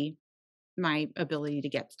self-efficacy, my ability to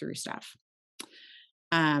get through stuff.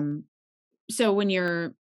 Um so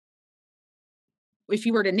if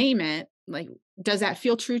you were to name it, like, does that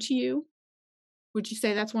feel true to you? Would you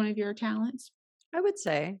say that's one of your talents? I would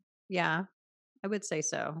say, yeah, I would say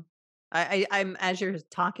so. I'm as you're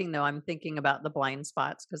talking though, I'm thinking about the blind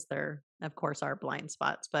spots because there, of course, are blind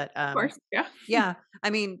spots. But Of course, yeah. yeah, I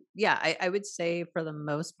mean, yeah, I would say for the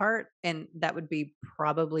most part, and that would be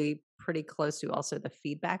probably pretty close to also the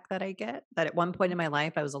feedback that I get. That at one point in my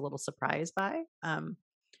life, I was a little surprised by.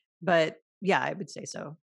 But yeah, I would say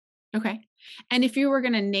so. Okay. And if you were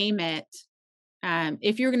gonna name it,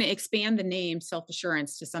 if you're gonna expand the name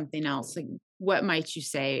self-assurance to something else, like, what might you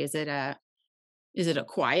say? Is it a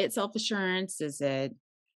quiet self-assurance? Is it,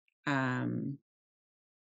 um,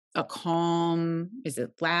 a calm? Is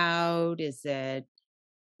it loud? Is it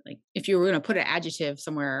like, if you were gonna put an adjective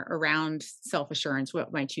somewhere around self-assurance,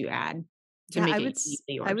 what might you add to Yeah, make it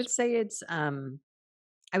uniquely I yours? would say it's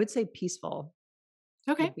I would say peaceful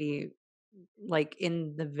Okay. would be like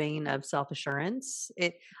in the vein of self-assurance.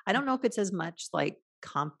 I don't know if it's as much like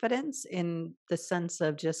confidence in the sense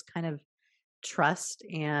of just kind of trust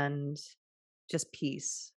and just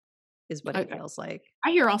peace is what it Okay. feels like.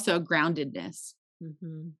 I hear also groundedness.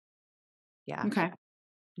 Mhm. Yeah. Okay.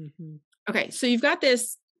 Mhm. Okay. So you've got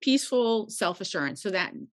this peaceful self assurance. So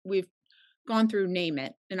that we've gone through name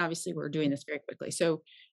it. And obviously we're doing Mhm. this very quickly. So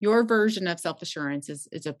your version of self assurance is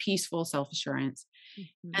a peaceful self assurance.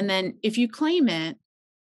 Mhm. And then if you claim it,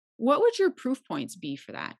 what would your proof points be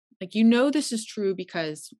for that? Like, this is true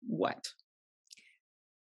because what?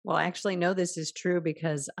 Well, I actually know this is true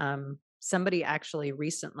because somebody actually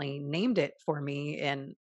recently named it for me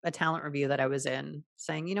in a talent review that I was in,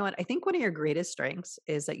 saying, you know what, I think one of your greatest strengths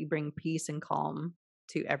is that you bring peace and calm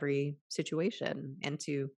to every situation and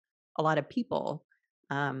to a lot of people.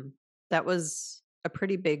 Um, that was a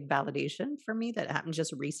pretty big validation for me that happened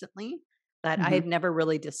just recently that I Hmm. had never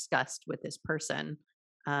really discussed with this person.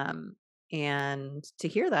 Um, and to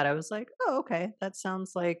hear that, I was like, oh, okay, that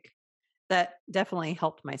sounds like that definitely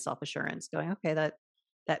helped my self-assurance going, "Okay, that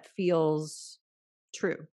feels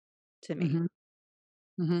true to me." Hmm.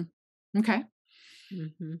 Hmm. Okay.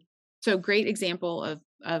 Mhm, So great example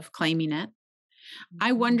of claiming it.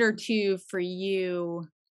 I mhm. wonder too for you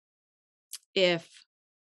if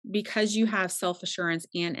because you have self-assurance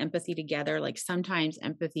and empathy together, like sometimes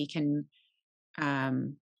empathy can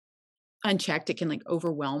um unchecked, it can like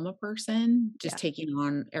overwhelm a person just Yeah, taking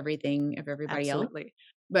on everything of everybody else. absolutely.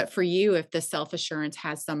 But for you, if the self-assurance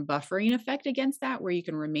has some buffering effect against that, where you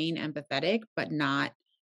can remain empathetic, but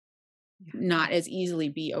Yeah, not as easily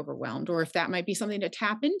be overwhelmed, or if that might be something to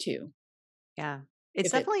tap into. yeah. It's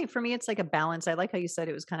If it definitely for me, it's like a balance. I like how you said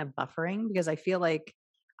it was kind of buffering because I feel like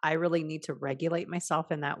I really need to regulate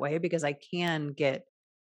myself in that way because I can get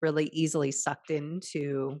really easily sucked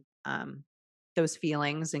into, those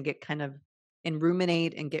feelings and get kind of and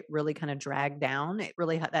ruminate and get really kind of dragged down. It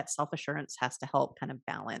really that self-assurance has to help kind of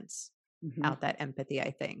balance Mhm. out that empathy,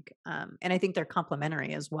 I think. And I think they're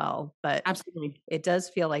complementary as well, but Absolutely. it does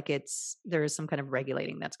feel like there is some kind of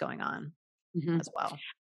regulating that's going on Mhm. as well.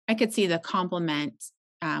 I could see the compliment,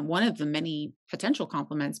 one of the many potential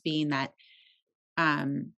compliments being that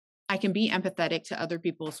um, I can be empathetic to other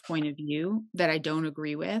people's point of view that I don't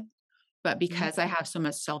agree with, but Mhm. because I have so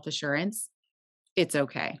much self assurance, it's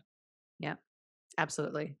okay. Yeah,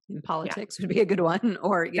 absolutely. In Yeah. politics would be a good one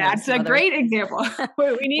or, That's some a other great example.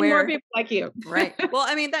 We need more where people like you. right. Well,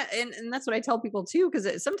 I mean that, and that's what I tell people too,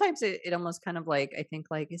 because sometimes it almost kind of like I think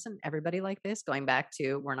like, isn't everybody like this? Going back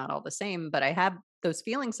to we're not all the same, but I have those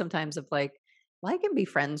feelings sometimes of like, well, I can be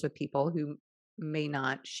friends with people who may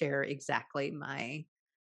not share exactly my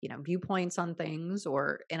viewpoints on things,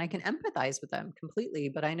 and I can empathize with them completely.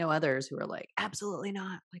 But I know others who are like, absolutely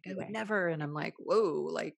not. Like I would Right. never, and I'm like, whoa,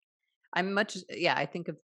 like I'm much, yeah. I think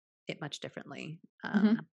of it much differently.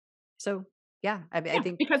 Mhm. So yeah, I Yeah,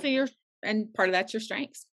 think. because of your and part of that's your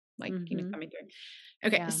strengths, like, Hmm. coming through.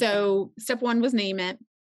 Okay, Yeah. so step 1 was name it.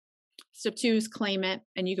 Step 2 is claim it,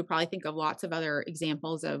 and you could probably think of lots of other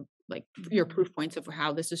examples of, like, your Mhm. proof points of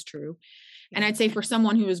how this is true. And Yeah. I'd say for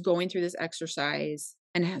someone who is going through this exercise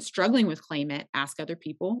and struggling with claim it, ask other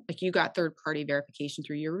people. Like, you got third party verification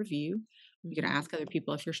through your review. You can ask other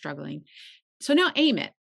people if you're struggling. So now aim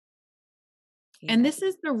it. Yeah. And this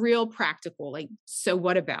is the real practical, like, so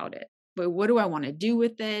what about it? But what do I want to do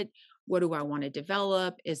with it? What do I want to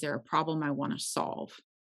develop? Is there a problem I want to solve?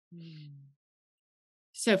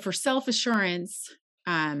 So for self-assurance,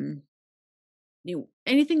 anything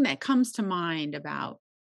that comes to mind about,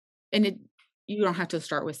 and you don't have to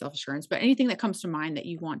start with self-assurance, but anything that comes to mind that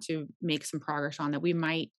you want to make some progress on that we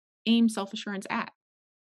might aim self-assurance at.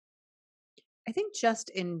 I think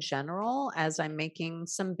just in general, as I'm making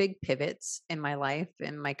some big pivots in my life,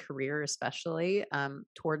 in my career, especially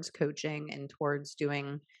towards coaching and towards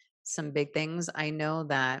doing some big things, I know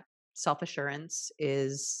that self assurance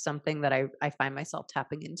is something that I find myself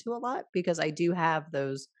tapping into a lot because I do have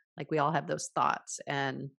those, like we all have those thoughts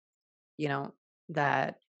and, you know,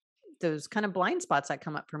 that those kind of blind spots that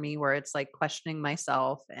come up for me where it's like questioning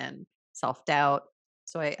myself and self doubt.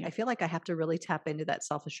 So I feel like I have to really tap into that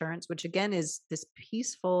self assurance, which again is this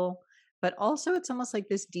peaceful, but also it's almost like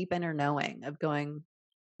this deep inner knowing of going,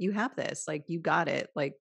 you have this, like you got it,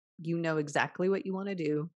 like you know exactly what you want to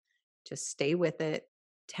do. Just stay with it,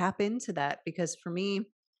 tap into that. Because for me,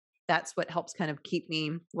 that's what helps kind of keep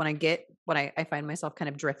me when I find myself kind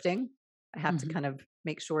of drifting. I have to Mhm. kind of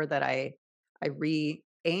make sure that I re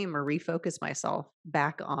aim or refocus myself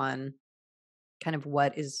back on kind of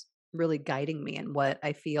what is really guiding me and what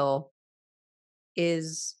I feel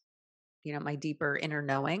is, my deeper inner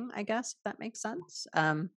knowing, I guess, if that makes sense.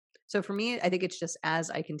 So for me, I think it's just as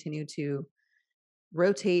I continue to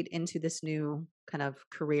rotate into this new kind of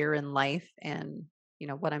career in life and,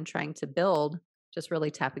 what I'm trying to build, just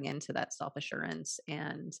really tapping into that self assurance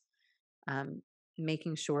and um,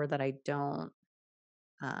 making sure that I don't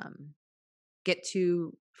um, get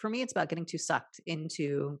too, for me, it's about getting too sucked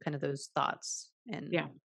into kind of those thoughts and, Yeah.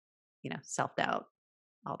 self doubt,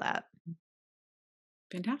 all that.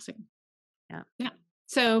 Fantastic. Yeah. Yeah.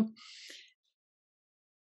 So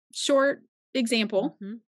short example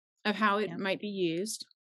Hmm. of how it Yeah. might be used.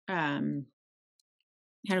 Um,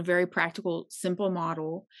 Had a very practical, simple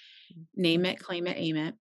model. Name it, claim it, aim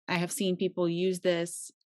it. I have seen people use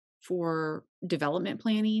this for development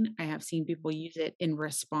planning. I have seen people use it in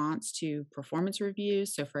response to performance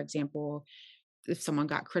reviews. So, for example, if someone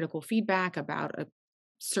got critical feedback about a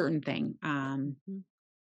certain thing, Mhm.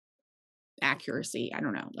 accuracy, I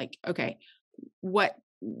don't know, like, okay,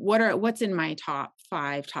 what's in my top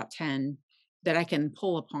 5, top 10 that I can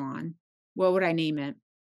pull upon? What would I name it?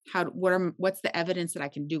 What's the evidence that I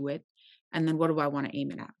can do it? And then what do I want to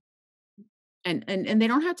aim it at? And they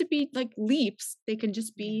don't have to be like leaps. They can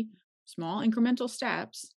just Yeah. be small incremental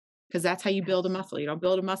steps because that's how you build a Yes. muscle. You don't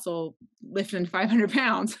build a muscle lifting 500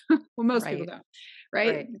 pounds. Well, most people Right. don't,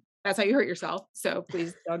 right? Right. That's how you hurt yourself. So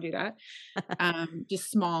please don't do that. Just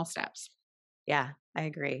small steps. Yeah, I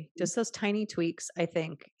agree. Mhm. Just those tiny tweaks, I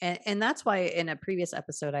think. And that's why in a previous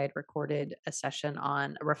episode, I had recorded a session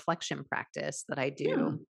on a reflection practice that I Yeah.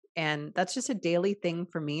 do. And that's just a daily thing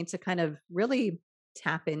for me to kind of really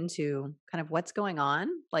tap into kind of what's going on.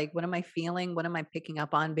 Like, what am I feeling? What am I picking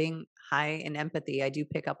up on? Being high in empathy, I do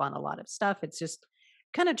pick up on a lot of stuff. It's just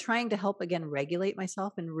kind of trying to help again regulate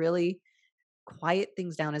myself and really quiet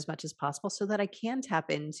things down as much as possible so that I can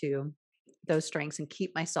tap into those strengths and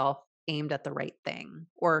keep myself aimed at the right thing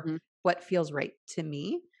or Mhm. what feels right to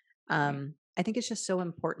me. Right. I think it's just so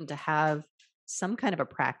important to have some kind of a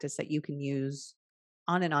practice that you can use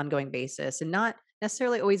on an ongoing basis and not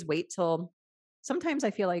necessarily always wait till sometimes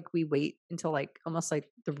I feel like we wait until like almost like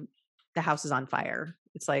the house is on fire.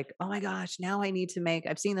 It's like, oh my gosh, now I need to make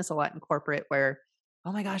I've seen this a lot in corporate where,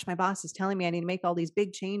 oh my gosh, my boss is telling me I need to make all these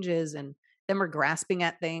big changes and then we're grasping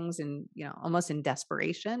at things and almost in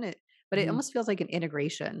desperation. But it Mhm. almost feels like an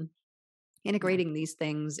Yeah. integrating these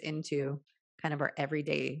things into kind of our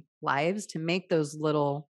everyday lives to make those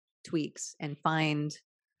little tweaks and find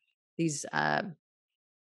these uh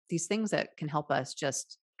these things that can help us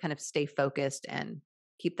just kind of stay focused and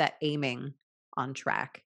keep that aiming on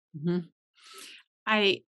track. Mhm.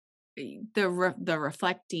 I the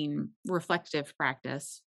reflective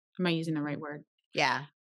practice. Am I using the right Mhm. word? Yeah.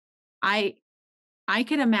 I I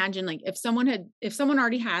could imagine like if someone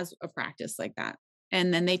already has a practice like that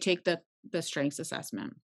and then they take the strengths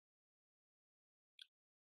assessment.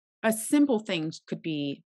 A simple thing could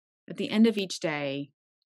be at the end of each day,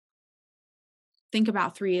 think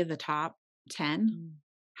about 3 of the top 10. Mm.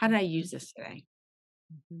 How did I use Mhm. this today?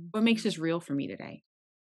 Mhm. What makes this real for me today?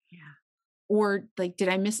 Yeah. Or like did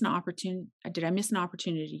I miss an opportunity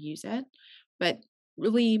to use it? But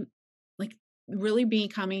really like really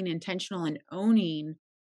becoming intentional and owning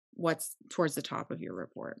what's towards the top of your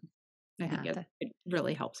report. I think Yeah. it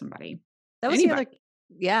really helps somebody. That was the other Anybody.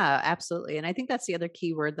 Yeah, absolutely. And I think that's the other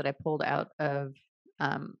key word that I pulled out of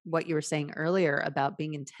what you were saying earlier about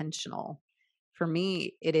being intentional. For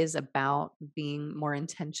me, it is about being more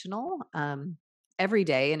intentional every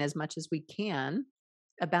day and as much as we can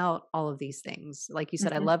about all of these things. Like you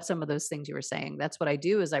said, I Mhm. love some of those things you were saying. That's what I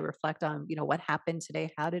do is I reflect on, what happened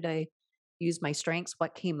today? How did I use my strengths?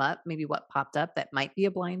 What came up? Maybe what popped up that might be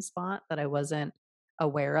a blind spot that I wasn't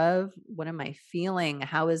aware of? What am I feeling?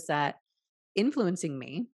 How is that influencing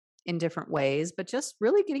me in different ways? But just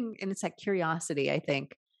really getting, and it's that curiosity, I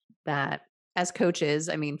think, that as coaches,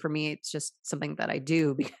 I mean, for me, it's just something that I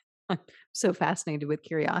do because I'm so fascinated with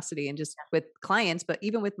curiosity and just with clients, but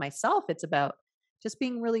even with myself, it's about just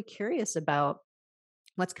being really curious about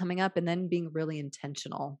what's coming up and then being really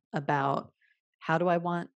intentional about how do I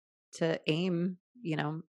want to aim,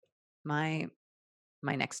 my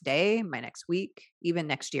my next day, my next week, even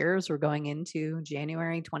next year as we're going into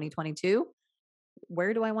January 2022.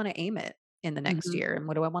 Where do I want to aim it in the next Mhm. year? And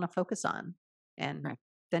what do I want to focus on? And Right.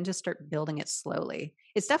 then just start building it slowly.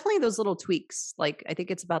 It's definitely those little tweaks. Like, I think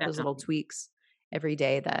it's about those little Definitely. tweaks every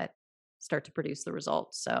day that start to produce the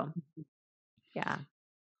results. So, Mhm. yeah.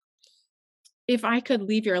 If I could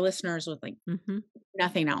leave your listeners with like Hmm.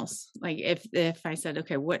 nothing else, like if I said,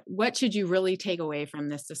 okay, what should you really take away from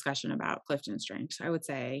this discussion about Clifton Strengths? I would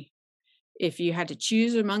say if you had to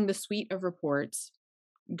choose among the suite of reports,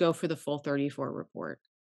 go for the full 34 report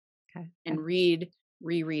Okay. and reread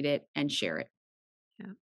it and share it.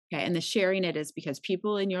 Yeah. Okay. And the sharing it is because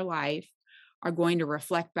people in your life are going to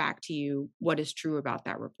reflect back to you what is true about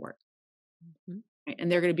that report. Mhm. Right? And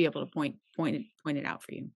they're going to be able to point it out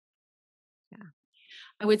for you. Yeah.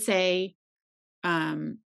 I would say,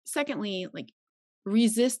 secondly, like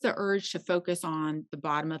resist the urge to focus on the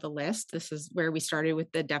bottom of the list. This is where we started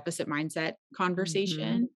with the deficit mindset Hmm.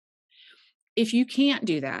 conversation. If you can't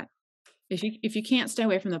do that, if you can't stay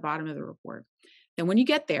away from the bottom of the report, then when you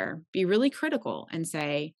get there, be really critical and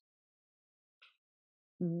say,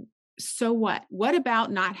 so what? What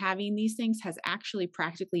about not having these things has actually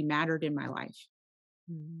practically mattered in my life?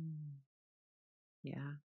 Mm.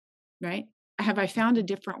 Yeah. Right? Have I found a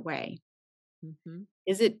different way? Hmm.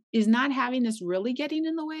 Is not having this really getting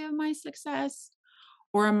in the way of my success?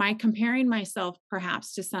 Or am I comparing myself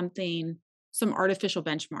perhaps to some artificial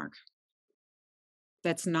benchmark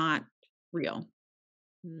that's not real?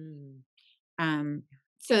 Mm. Um,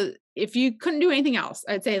 so if you couldn't do anything else,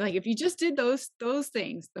 I'd say like if you just did those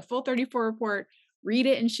things, the full 34 report, read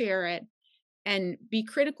it and share it, and be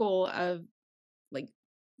critical of like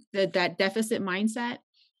that deficit mindset,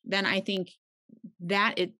 then I think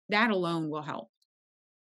that alone will help.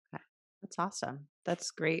 Okay. That's awesome.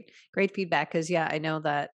 That's great. Great feedback. Cause yeah, I know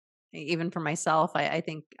that even for myself, I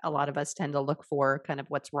think a lot of us tend to look for kind of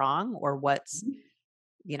what's wrong or what's, Mhm.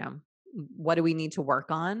 you know, what do we need to work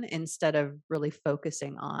on instead of really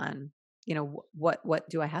focusing on, what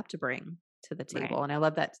do I have to bring to the Right. table? And I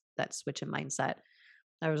love that switch in mindset.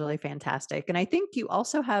 That was really fantastic. And I think you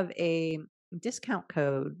also have a discount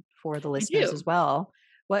code for the I listeners as do. well.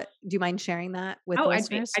 What do you mind sharing that with Oh, the I'd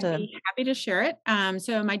be listeners I'd to be happy to share it.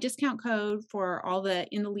 So my discount code for all the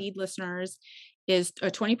In the Lead listeners is a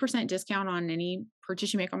 20% discount on any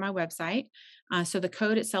purchase you make on my website. So the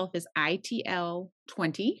code itself is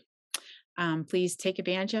ITL20. Please take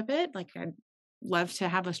advantage of it. Like I'd love to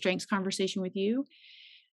have a strengths conversation with you.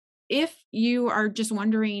 If you are just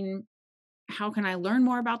wondering, how can I learn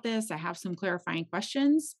more about this? I have some clarifying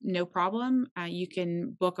questions. No problem. You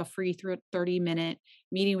can book a free 30-minute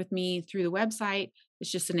meeting with me through the website.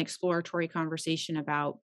 It's just an exploratory conversation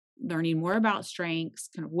about learning more about strengths,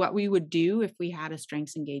 kind of what we would do if we had a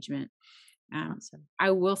strengths engagement. Um, awesome.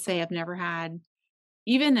 I will say I've never had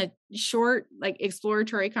even a short, like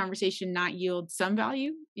exploratory conversation not yield some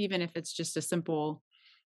value, even if it's just a simple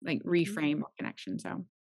like Mhm. reframe or connection. So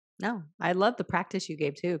No, I love the practice you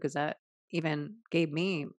gave too, because that even gave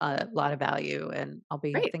me a lot of value. And I'll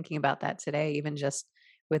be great. thinking about that today, even just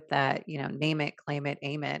with that, name it, claim it,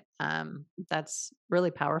 aim it. That's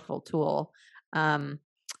really powerful tool. Um,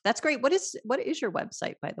 that's great. What is your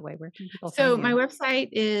website, by the way? Where can people So find my you? website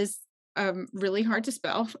is really hard to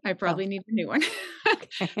spell. I Oh, probably need a new one.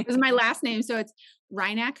 okay. This is my last name. So it's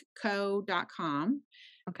rhinacco.com.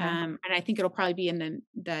 Okay. And I think it'll probably be in the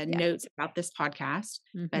Yeah. notes about this podcast,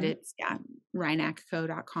 but Hmm. it's, yeah,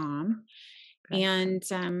 rhinacco.com. Okay. And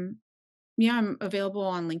yeah, I'm available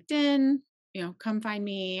on LinkedIn. Come find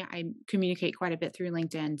me. I communicate quite a bit through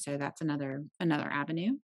LinkedIn. So that's another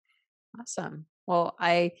avenue. Awesome. Well,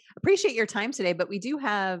 I appreciate your time today, but we do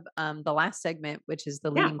have the last segment, which is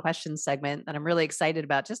the Yeah. leading questions segment that I'm really excited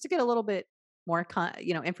about, just to get a little bit more,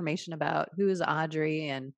 information about who is Audrey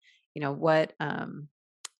and what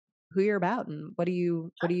who you're about and what do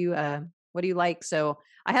you like. So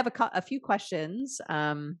I have a few questions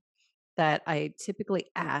that I typically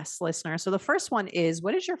ask listeners. So the first one is,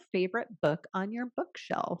 what is your favorite book on your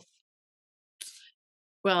bookshelf?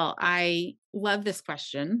 Well, I love this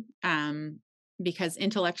question because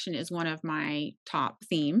intellection is one of my top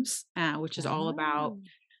themes, which is all about Oh.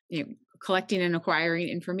 you know, collecting and acquiring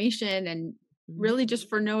information, and Mhm. really just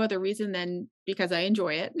for no other reason than because I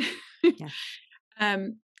enjoy it. Yeah.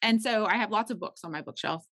 And so I have lots of books on my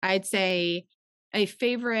bookshelf. I'd say a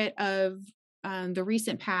favorite of the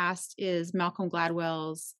recent past is Malcolm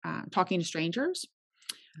Gladwell's Talking to Strangers,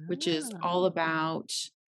 which is Ah. all about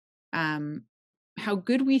um, how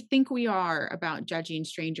good we think we are about judging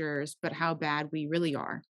strangers, but how bad we really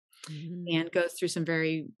are, Mhm. and goes through some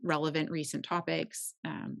very relevant recent topics.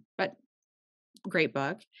 But great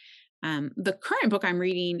book. The current book I'm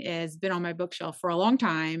reading has been on my bookshelf for a long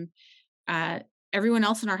time. Uh, Everyone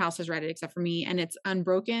else in our house has read it except for me, and it's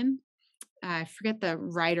Unbroken. I forget the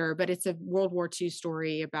writer, but it's a World War II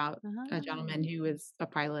story about a gentleman Oh, who was a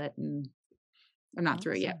pilot, and I'm not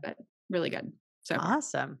through it yet, awesome. but really good so far.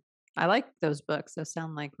 Awesome. I like those books. Those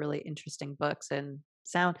sound like really interesting books and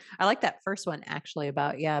I like that first one actually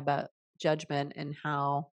about judgment and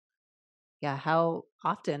how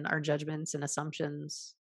often our judgments and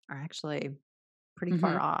assumptions are actually pretty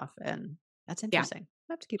far Hmm. off. And that's Yeah. interesting.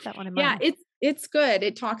 I have to keep that one in Yeah, mind. it's good.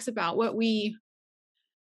 It talks about what we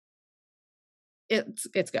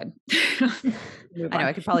it's good. Move I know on.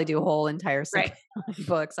 I could probably do a whole entire Right. segment on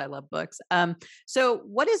books. I love books. So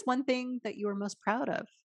what is one thing that you are most proud of?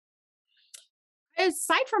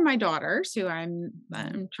 Aside from my daughters, who Mhm.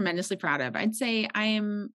 I'm tremendously proud of, I'd say I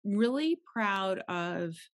am really proud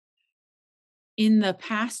of in the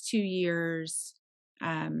past 2 years,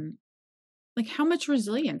 um, like how much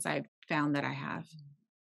resilience I've found that I have,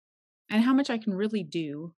 and how much I can really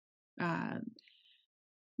do, uh,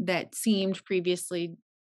 that seemed previously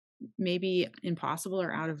maybe impossible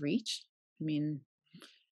or out of reach. I mean,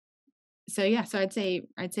 so yeah, so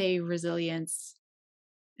I'd say resilience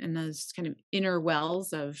and those kind of inner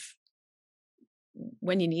wells of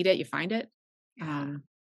when you need it, you find it. Yeah. Um,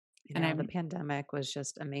 and The I'm pandemic was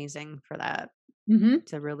just amazing for that, mhm,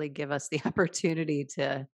 to really give us the opportunity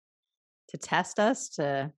to test us,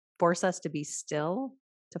 to force us to be still,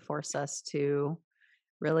 to force us to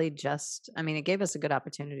really just I mean, it gave us a good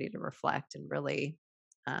opportunity to reflect and really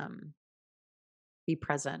um, be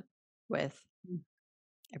present with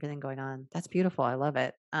everything going on. That's beautiful. I love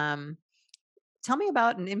it. Tell me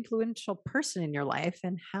about an influential person in your life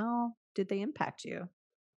and how did they impact you?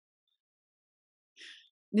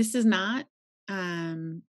 this is not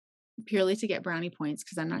um, purely to get brownie points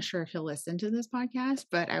because I'm not sure if he'll listen to this podcast,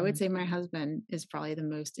 but I would Mhm. say my husband is probably the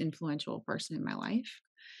most influential person in my life.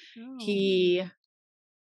 Oh, He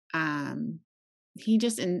um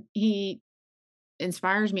he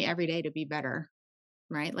inspires me every day to be better,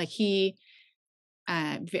 right? Like he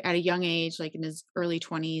at a young age, like in his early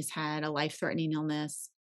 20s, had a life-threatening illness,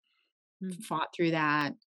 mm, fought through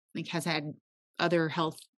that, like has had other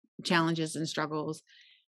health challenges and struggles,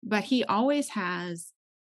 but he always has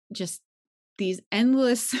just these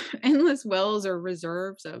endless endless wells or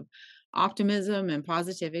reserves of optimism and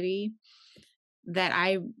positivity that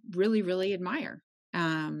I really really admire.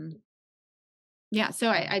 Um yeah, so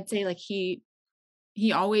wow. I'd say like he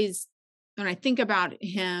always, when I think about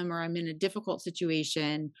him or I'm in a difficult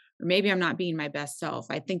situation or maybe I'm not being my best self,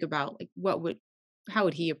 I think about like how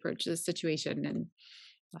would he approach this situation, and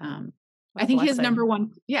Wow. um What I a think blessing.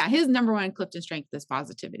 his number one Clifton strength is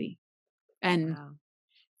positivity. And Wow.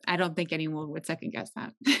 I don't think anyone would second guess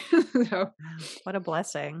that. So Wow. What a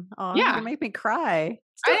blessing. Oh, you're yeah, gonna make me cry.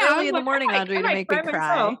 It's I too know. I early was in the like, morning, I Audrey, to might make me cry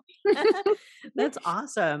myself. cry. That's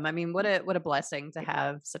awesome. I mean, what a blessing to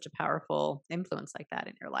have such a powerful influence like that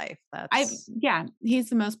in your life. That's Yeah, he's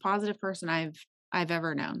the most positive person I've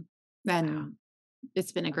ever known. wow. And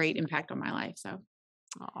it's been a That's great impact on my life. So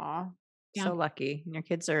aw. yeah, So lucky. And your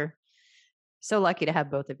kids are so lucky to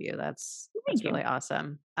have both of you. thank That's you. really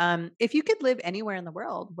awesome. If you could live anywhere in the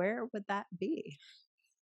world, where would that be?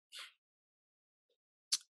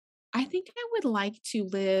 I think I would like to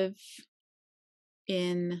live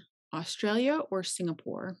in Australia or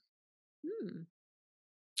Singapore.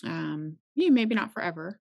 Hmm. Maybe not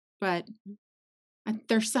forever, but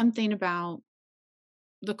there's something about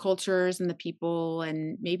the cultures and the people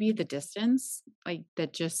and maybe the distance, like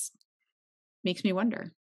that just makes me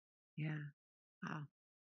wonder. Yeah. Wow.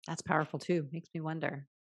 That's powerful too. Makes me wonder.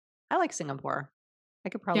 I like Singapore. I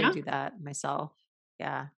could probably Yeah. do that myself.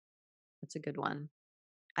 Yeah, that's a good one.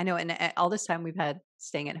 I know, and all this time we've had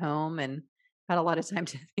staying at home and had a lot of time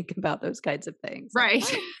to think about those kinds of things. Like,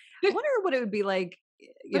 Right. I wonder what it would be like,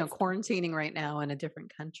 quarantining right now in a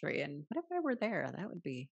different country. And what if I were there? That would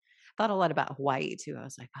be, I thought a lot about Hawaii too. I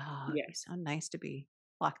was like, oh, it'd Yeah. be so nice to be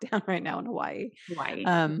locked down right now in Hawaii. Hawaii.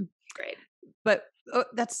 Um, Great. but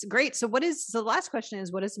that's great. So the last question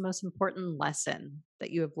is, what is the most important lesson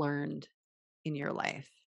that you have learned in your life?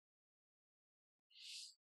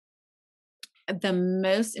 The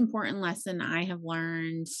most important lesson I have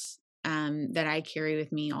learned, that I carry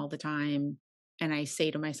with me all the time, and I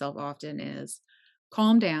say to myself often, is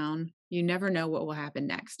calm down. You never know what will happen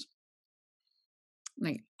next.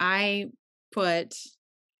 Like I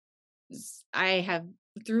have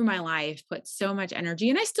through my life put so much energy,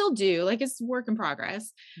 and I still do, like it's work in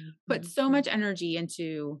progress, put so much energy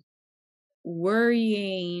into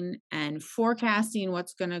worrying and forecasting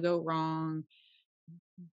what's going to go wrong.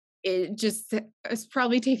 It just it's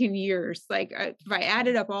probably taken years. Like if I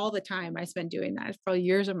added up all the time I spent doing that, it's probably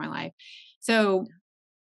years of my life. So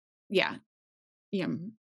yeah, yeah,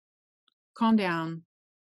 calm down.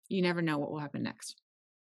 You never know what will happen next.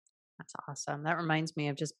 That's awesome. That reminds me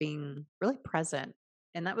of just being really present.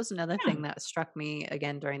 And that was another Yeah, thing that struck me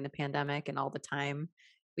again during the pandemic, and all the time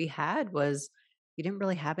we had was you didn't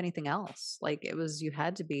really have anything else. Like it was, you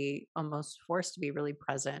had to be almost forced to be really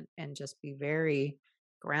present and just be very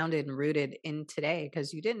grounded and rooted in today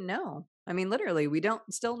because you didn't know. I mean, literally, we don't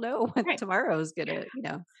still know what right. tomorrow's gonna,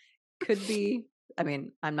 could be. I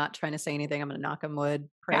mean, I'm not trying to say anything. I'm gonna knock on wood,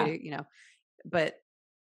 pray Yeah, to, but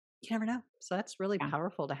you never know. So that's really yeah.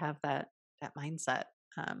 powerful to have that mindset.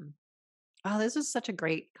 Um, oh, this was such a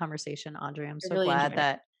great conversation, Audrey. I'm I so really glad enjoyed it.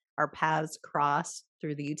 that our paths crossed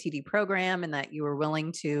through the UTD program and that you were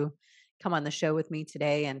willing to come on the show with me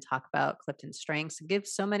today and talk about Clifton Strengths and give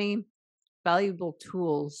so many valuable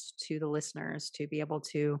tools to the listeners to be able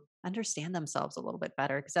to understand themselves a little bit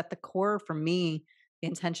better. Because at the core, for me, the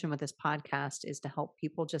intention with this podcast is to help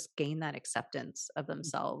people just gain that acceptance of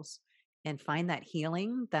themselves and find that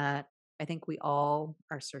healing that I think we all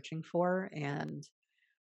are searching for. And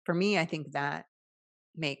for me, I think that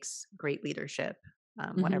makes great leadership,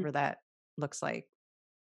 Mhm. whatever that looks like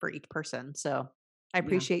for each person. So I Yeah.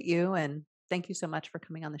 appreciate you and thank you so much for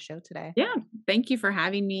coming on the show today. Yeah. Thank you for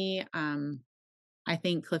having me. I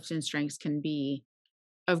think Clifton Strengths can be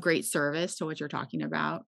of great service to what you're talking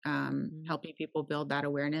about, Mhm. helping people build that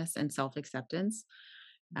awareness and self acceptance.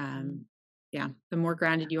 Mhm. Yeah, the more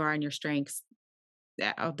grounded you are in your strengths,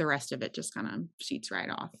 the rest of it just kind of sheets right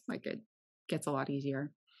off. Like it gets a lot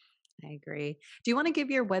easier. I agree. Do you want to give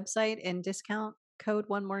your website and discount code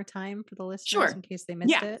one more time for the listeners Sure. in case they missed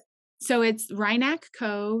Yeah. it? So it's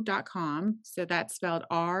rajnakco.com. So that's spelled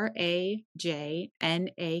RAJNAK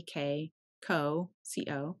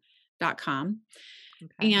co.com.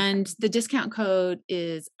 Okay. And the discount code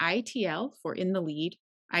is ITL for in the lead,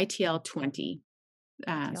 ITL 20.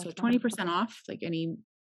 ITL So 20. 20% off, like any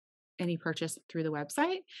purchase through the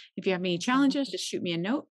website. If you have any Okay. challenges, just shoot me a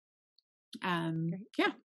note. Great.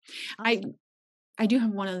 Yeah, Awesome. I do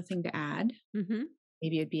have one other thing to add. Mm-hmm.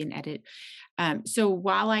 Maybe it'd be an edit. So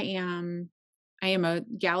while I am a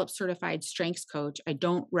Gallup certified strengths coach, I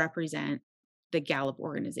don't represent the Gallup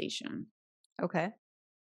organization. Okay.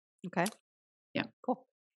 Okay. Yeah. Cool.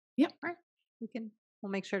 Yeah. All right.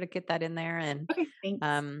 We'll make sure to get that in there. And Okay. Thanks.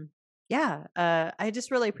 I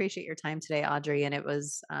just really appreciate your time today, Audrey. And it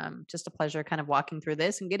was just a pleasure kind of walking through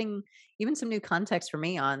this and getting even some new context for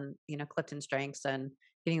me on, Clifton Strengths and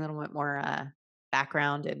getting a little bit more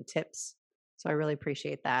background and tips. So I really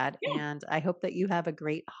appreciate that. Yeah. And I hope that you have a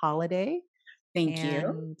great holiday. Thank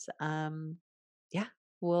you. And yeah,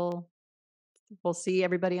 we'll see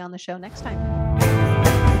everybody on the show next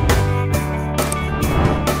time.